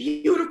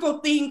beautiful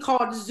thing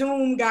called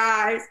Zoom,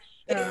 guys.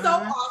 It's so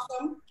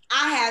awesome.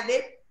 I have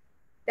it.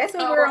 That's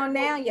what we're on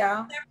now,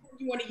 y'all.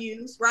 You want to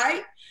use,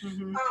 right?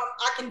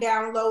 I can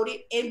download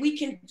it, and we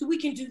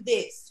can do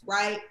this,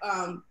 right?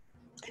 And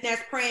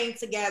that's praying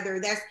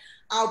together.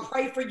 I'll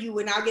pray for you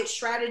and I'll get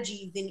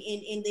strategies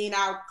and then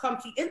I'll come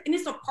to you. And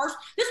it's a person.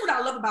 This is what I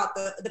love about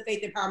the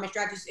faith empowerment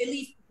strategies, at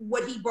least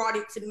what he brought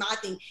it to my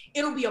thing.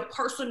 It'll be a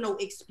personal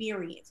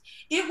experience.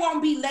 It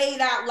won't be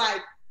laid out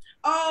like,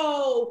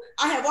 oh,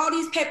 I have all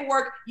these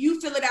paperwork, you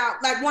fill it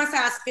out like one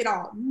size fit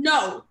all.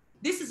 No,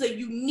 this is a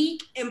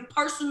unique and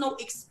personal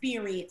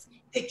experience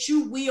that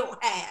you will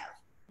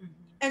have.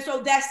 And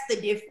so that's the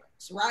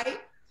difference, right?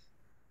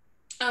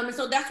 And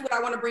so that's what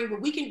I want to bring, but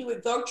we can do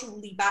it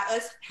virtually by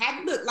us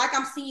look like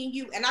I'm seeing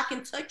you and I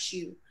can touch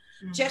you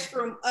just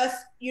from us,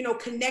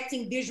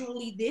 connecting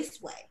visually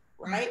this way,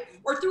 right?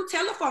 Or through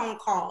telephone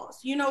calls,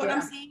 you know what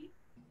I'm saying?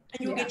 And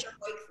you'll get your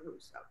breakthrough.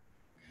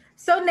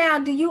 So now,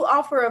 do you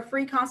offer a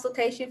free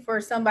consultation for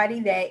somebody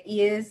that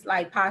is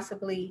like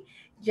possibly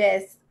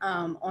just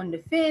on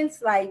the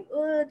fence, like,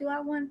 oh, do I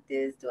want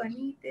this? Do I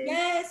need this?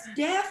 Yes,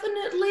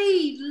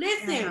 definitely.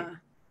 Listen.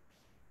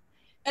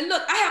 And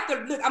look,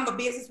 I'm a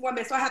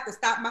businesswoman, so I have to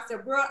stop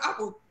myself. Girl, I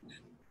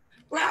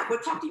will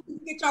talk to you,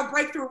 get your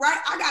breakthrough, right?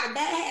 I got a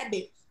bad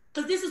habit.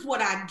 because this is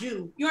what I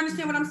do. You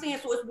understand what I'm saying?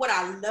 So it's what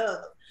I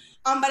love.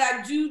 But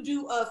I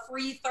do a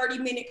free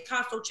 30-minute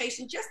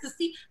consultation just to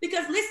see,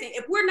 because listen,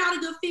 if we're not a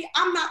good fit,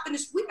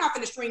 we're not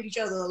gonna string each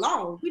other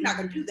along. We're not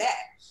gonna do that.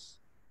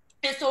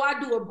 And so I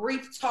do a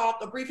brief talk,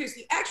 a brief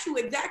history, ask you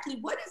exactly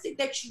what is it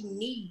that you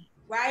need,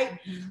 right?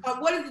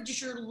 What is it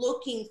that you're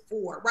looking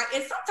for, right?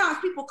 And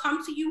sometimes people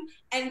come to you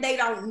and they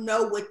don't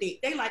know what they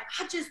like,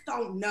 I just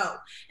don't know.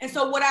 And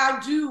so what I'll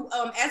do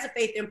as a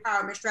faith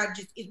empowerment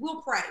strategist is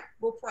we'll pray.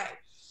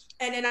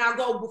 And then I'll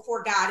go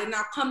before God and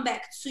I'll come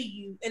back to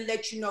you and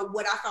let you know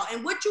what I thought.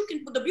 And what you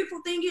can, the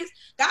beautiful thing is,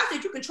 God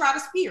said you can try the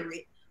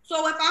spirit.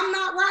 So if I'm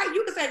not right,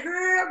 you can say,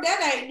 girl,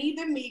 that ain't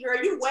even me,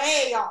 girl, you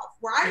way off,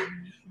 right?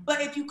 But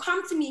if you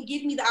come to me and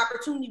give me the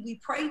opportunity, we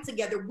pray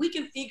together, we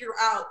can figure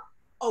out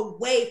a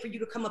way for you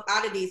to come up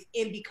out of this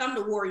and become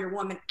the warrior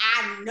woman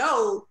I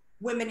know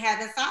women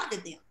have inside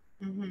of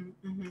them,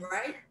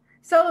 right?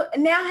 So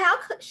now how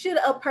should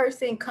a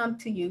person come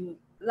to you?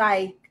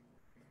 Like,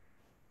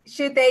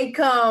 should they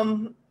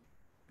come?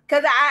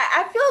 Because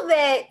I feel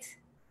that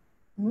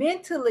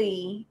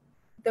mentally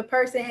the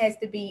person has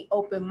to be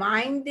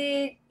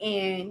open-minded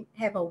and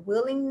have a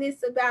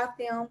willingness about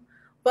them.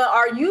 But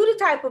are you the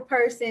type of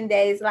person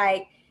that is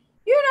like,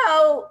 you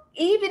know,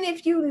 even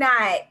if you're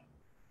not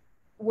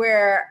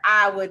where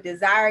I would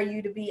desire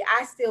you to be,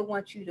 I still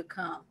want you to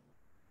come?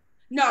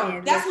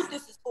 No, that's what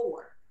this is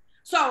for.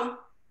 So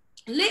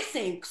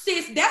listen,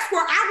 sis, that's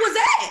where I was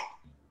at.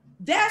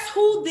 That's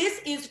who this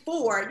is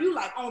for. You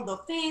like on the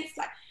fence,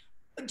 like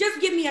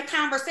just give me a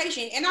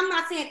conversation. And I'm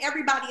not saying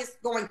everybody is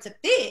going to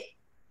fit,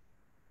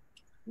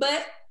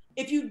 but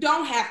if you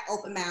don't have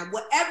open mind,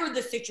 whatever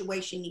the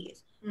situation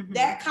is,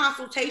 that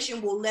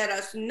consultation will let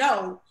us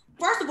know,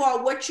 first of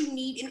all, what you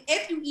need, and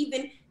if you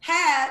even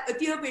have,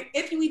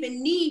 if you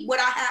even need what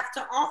I have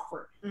to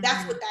offer.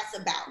 That's what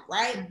that's about,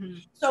 right?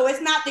 So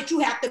it's not that you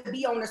have to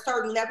be on a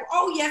certain level.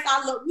 Oh yes,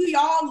 we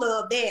all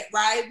love that,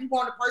 right? We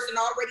want a person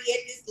already at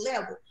this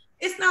level.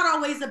 It's not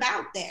always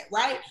about that,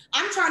 right?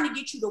 I'm trying to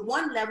get you to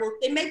one level,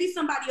 and maybe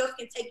somebody else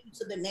can take you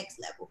to the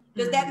next level.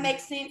 Does that make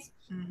sense?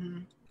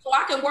 So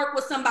I can work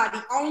with somebody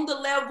on the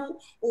level,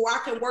 or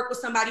I can work with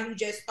somebody who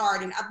just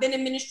started. I've been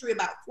in ministry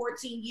about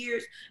 14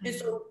 years. And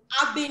so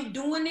I've been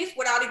doing this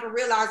without even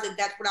realizing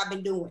that's what I've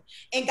been doing.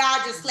 And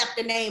God just slapped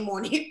the name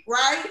on it,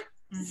 right?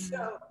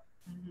 So,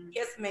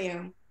 yes,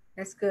 ma'am.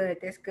 That's good.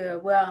 That's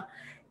good. Well,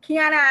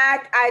 Qiana,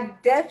 I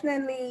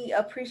definitely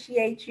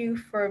appreciate you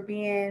for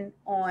being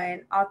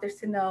on Authors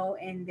to Know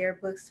and Their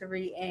Books to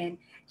Read, and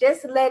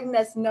just letting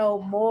us know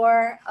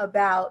more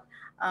about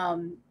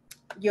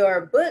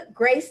your book,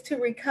 Grace to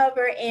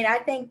Recover. And I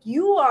thank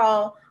you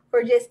all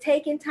for just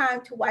taking time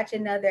to watch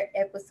another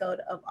episode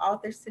of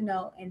Authors to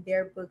Know and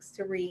Their Books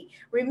to Read.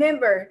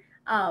 Remember,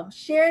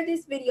 share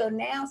this video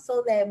now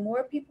so that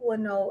more people will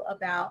know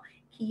about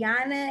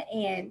Qiana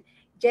and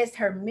just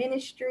her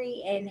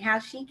ministry and how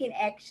she can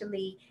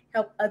actually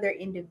help other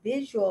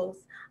individuals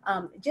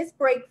just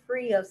break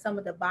free of some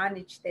of the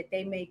bondage that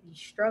they may be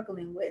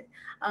struggling with.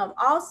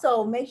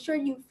 Also, make sure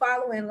you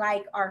follow and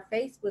like our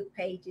Facebook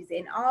pages,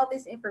 and all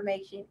this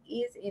information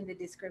is in the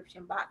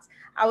description box.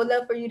 I would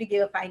love for you to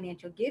give a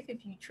financial gift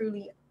if you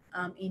truly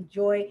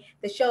enjoy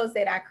the shows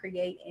that I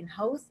create and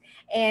host.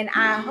 And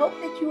I hope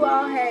that you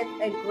all have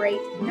a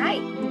great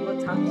night. We will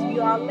talk to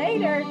you all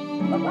later.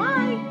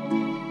 Bye-bye.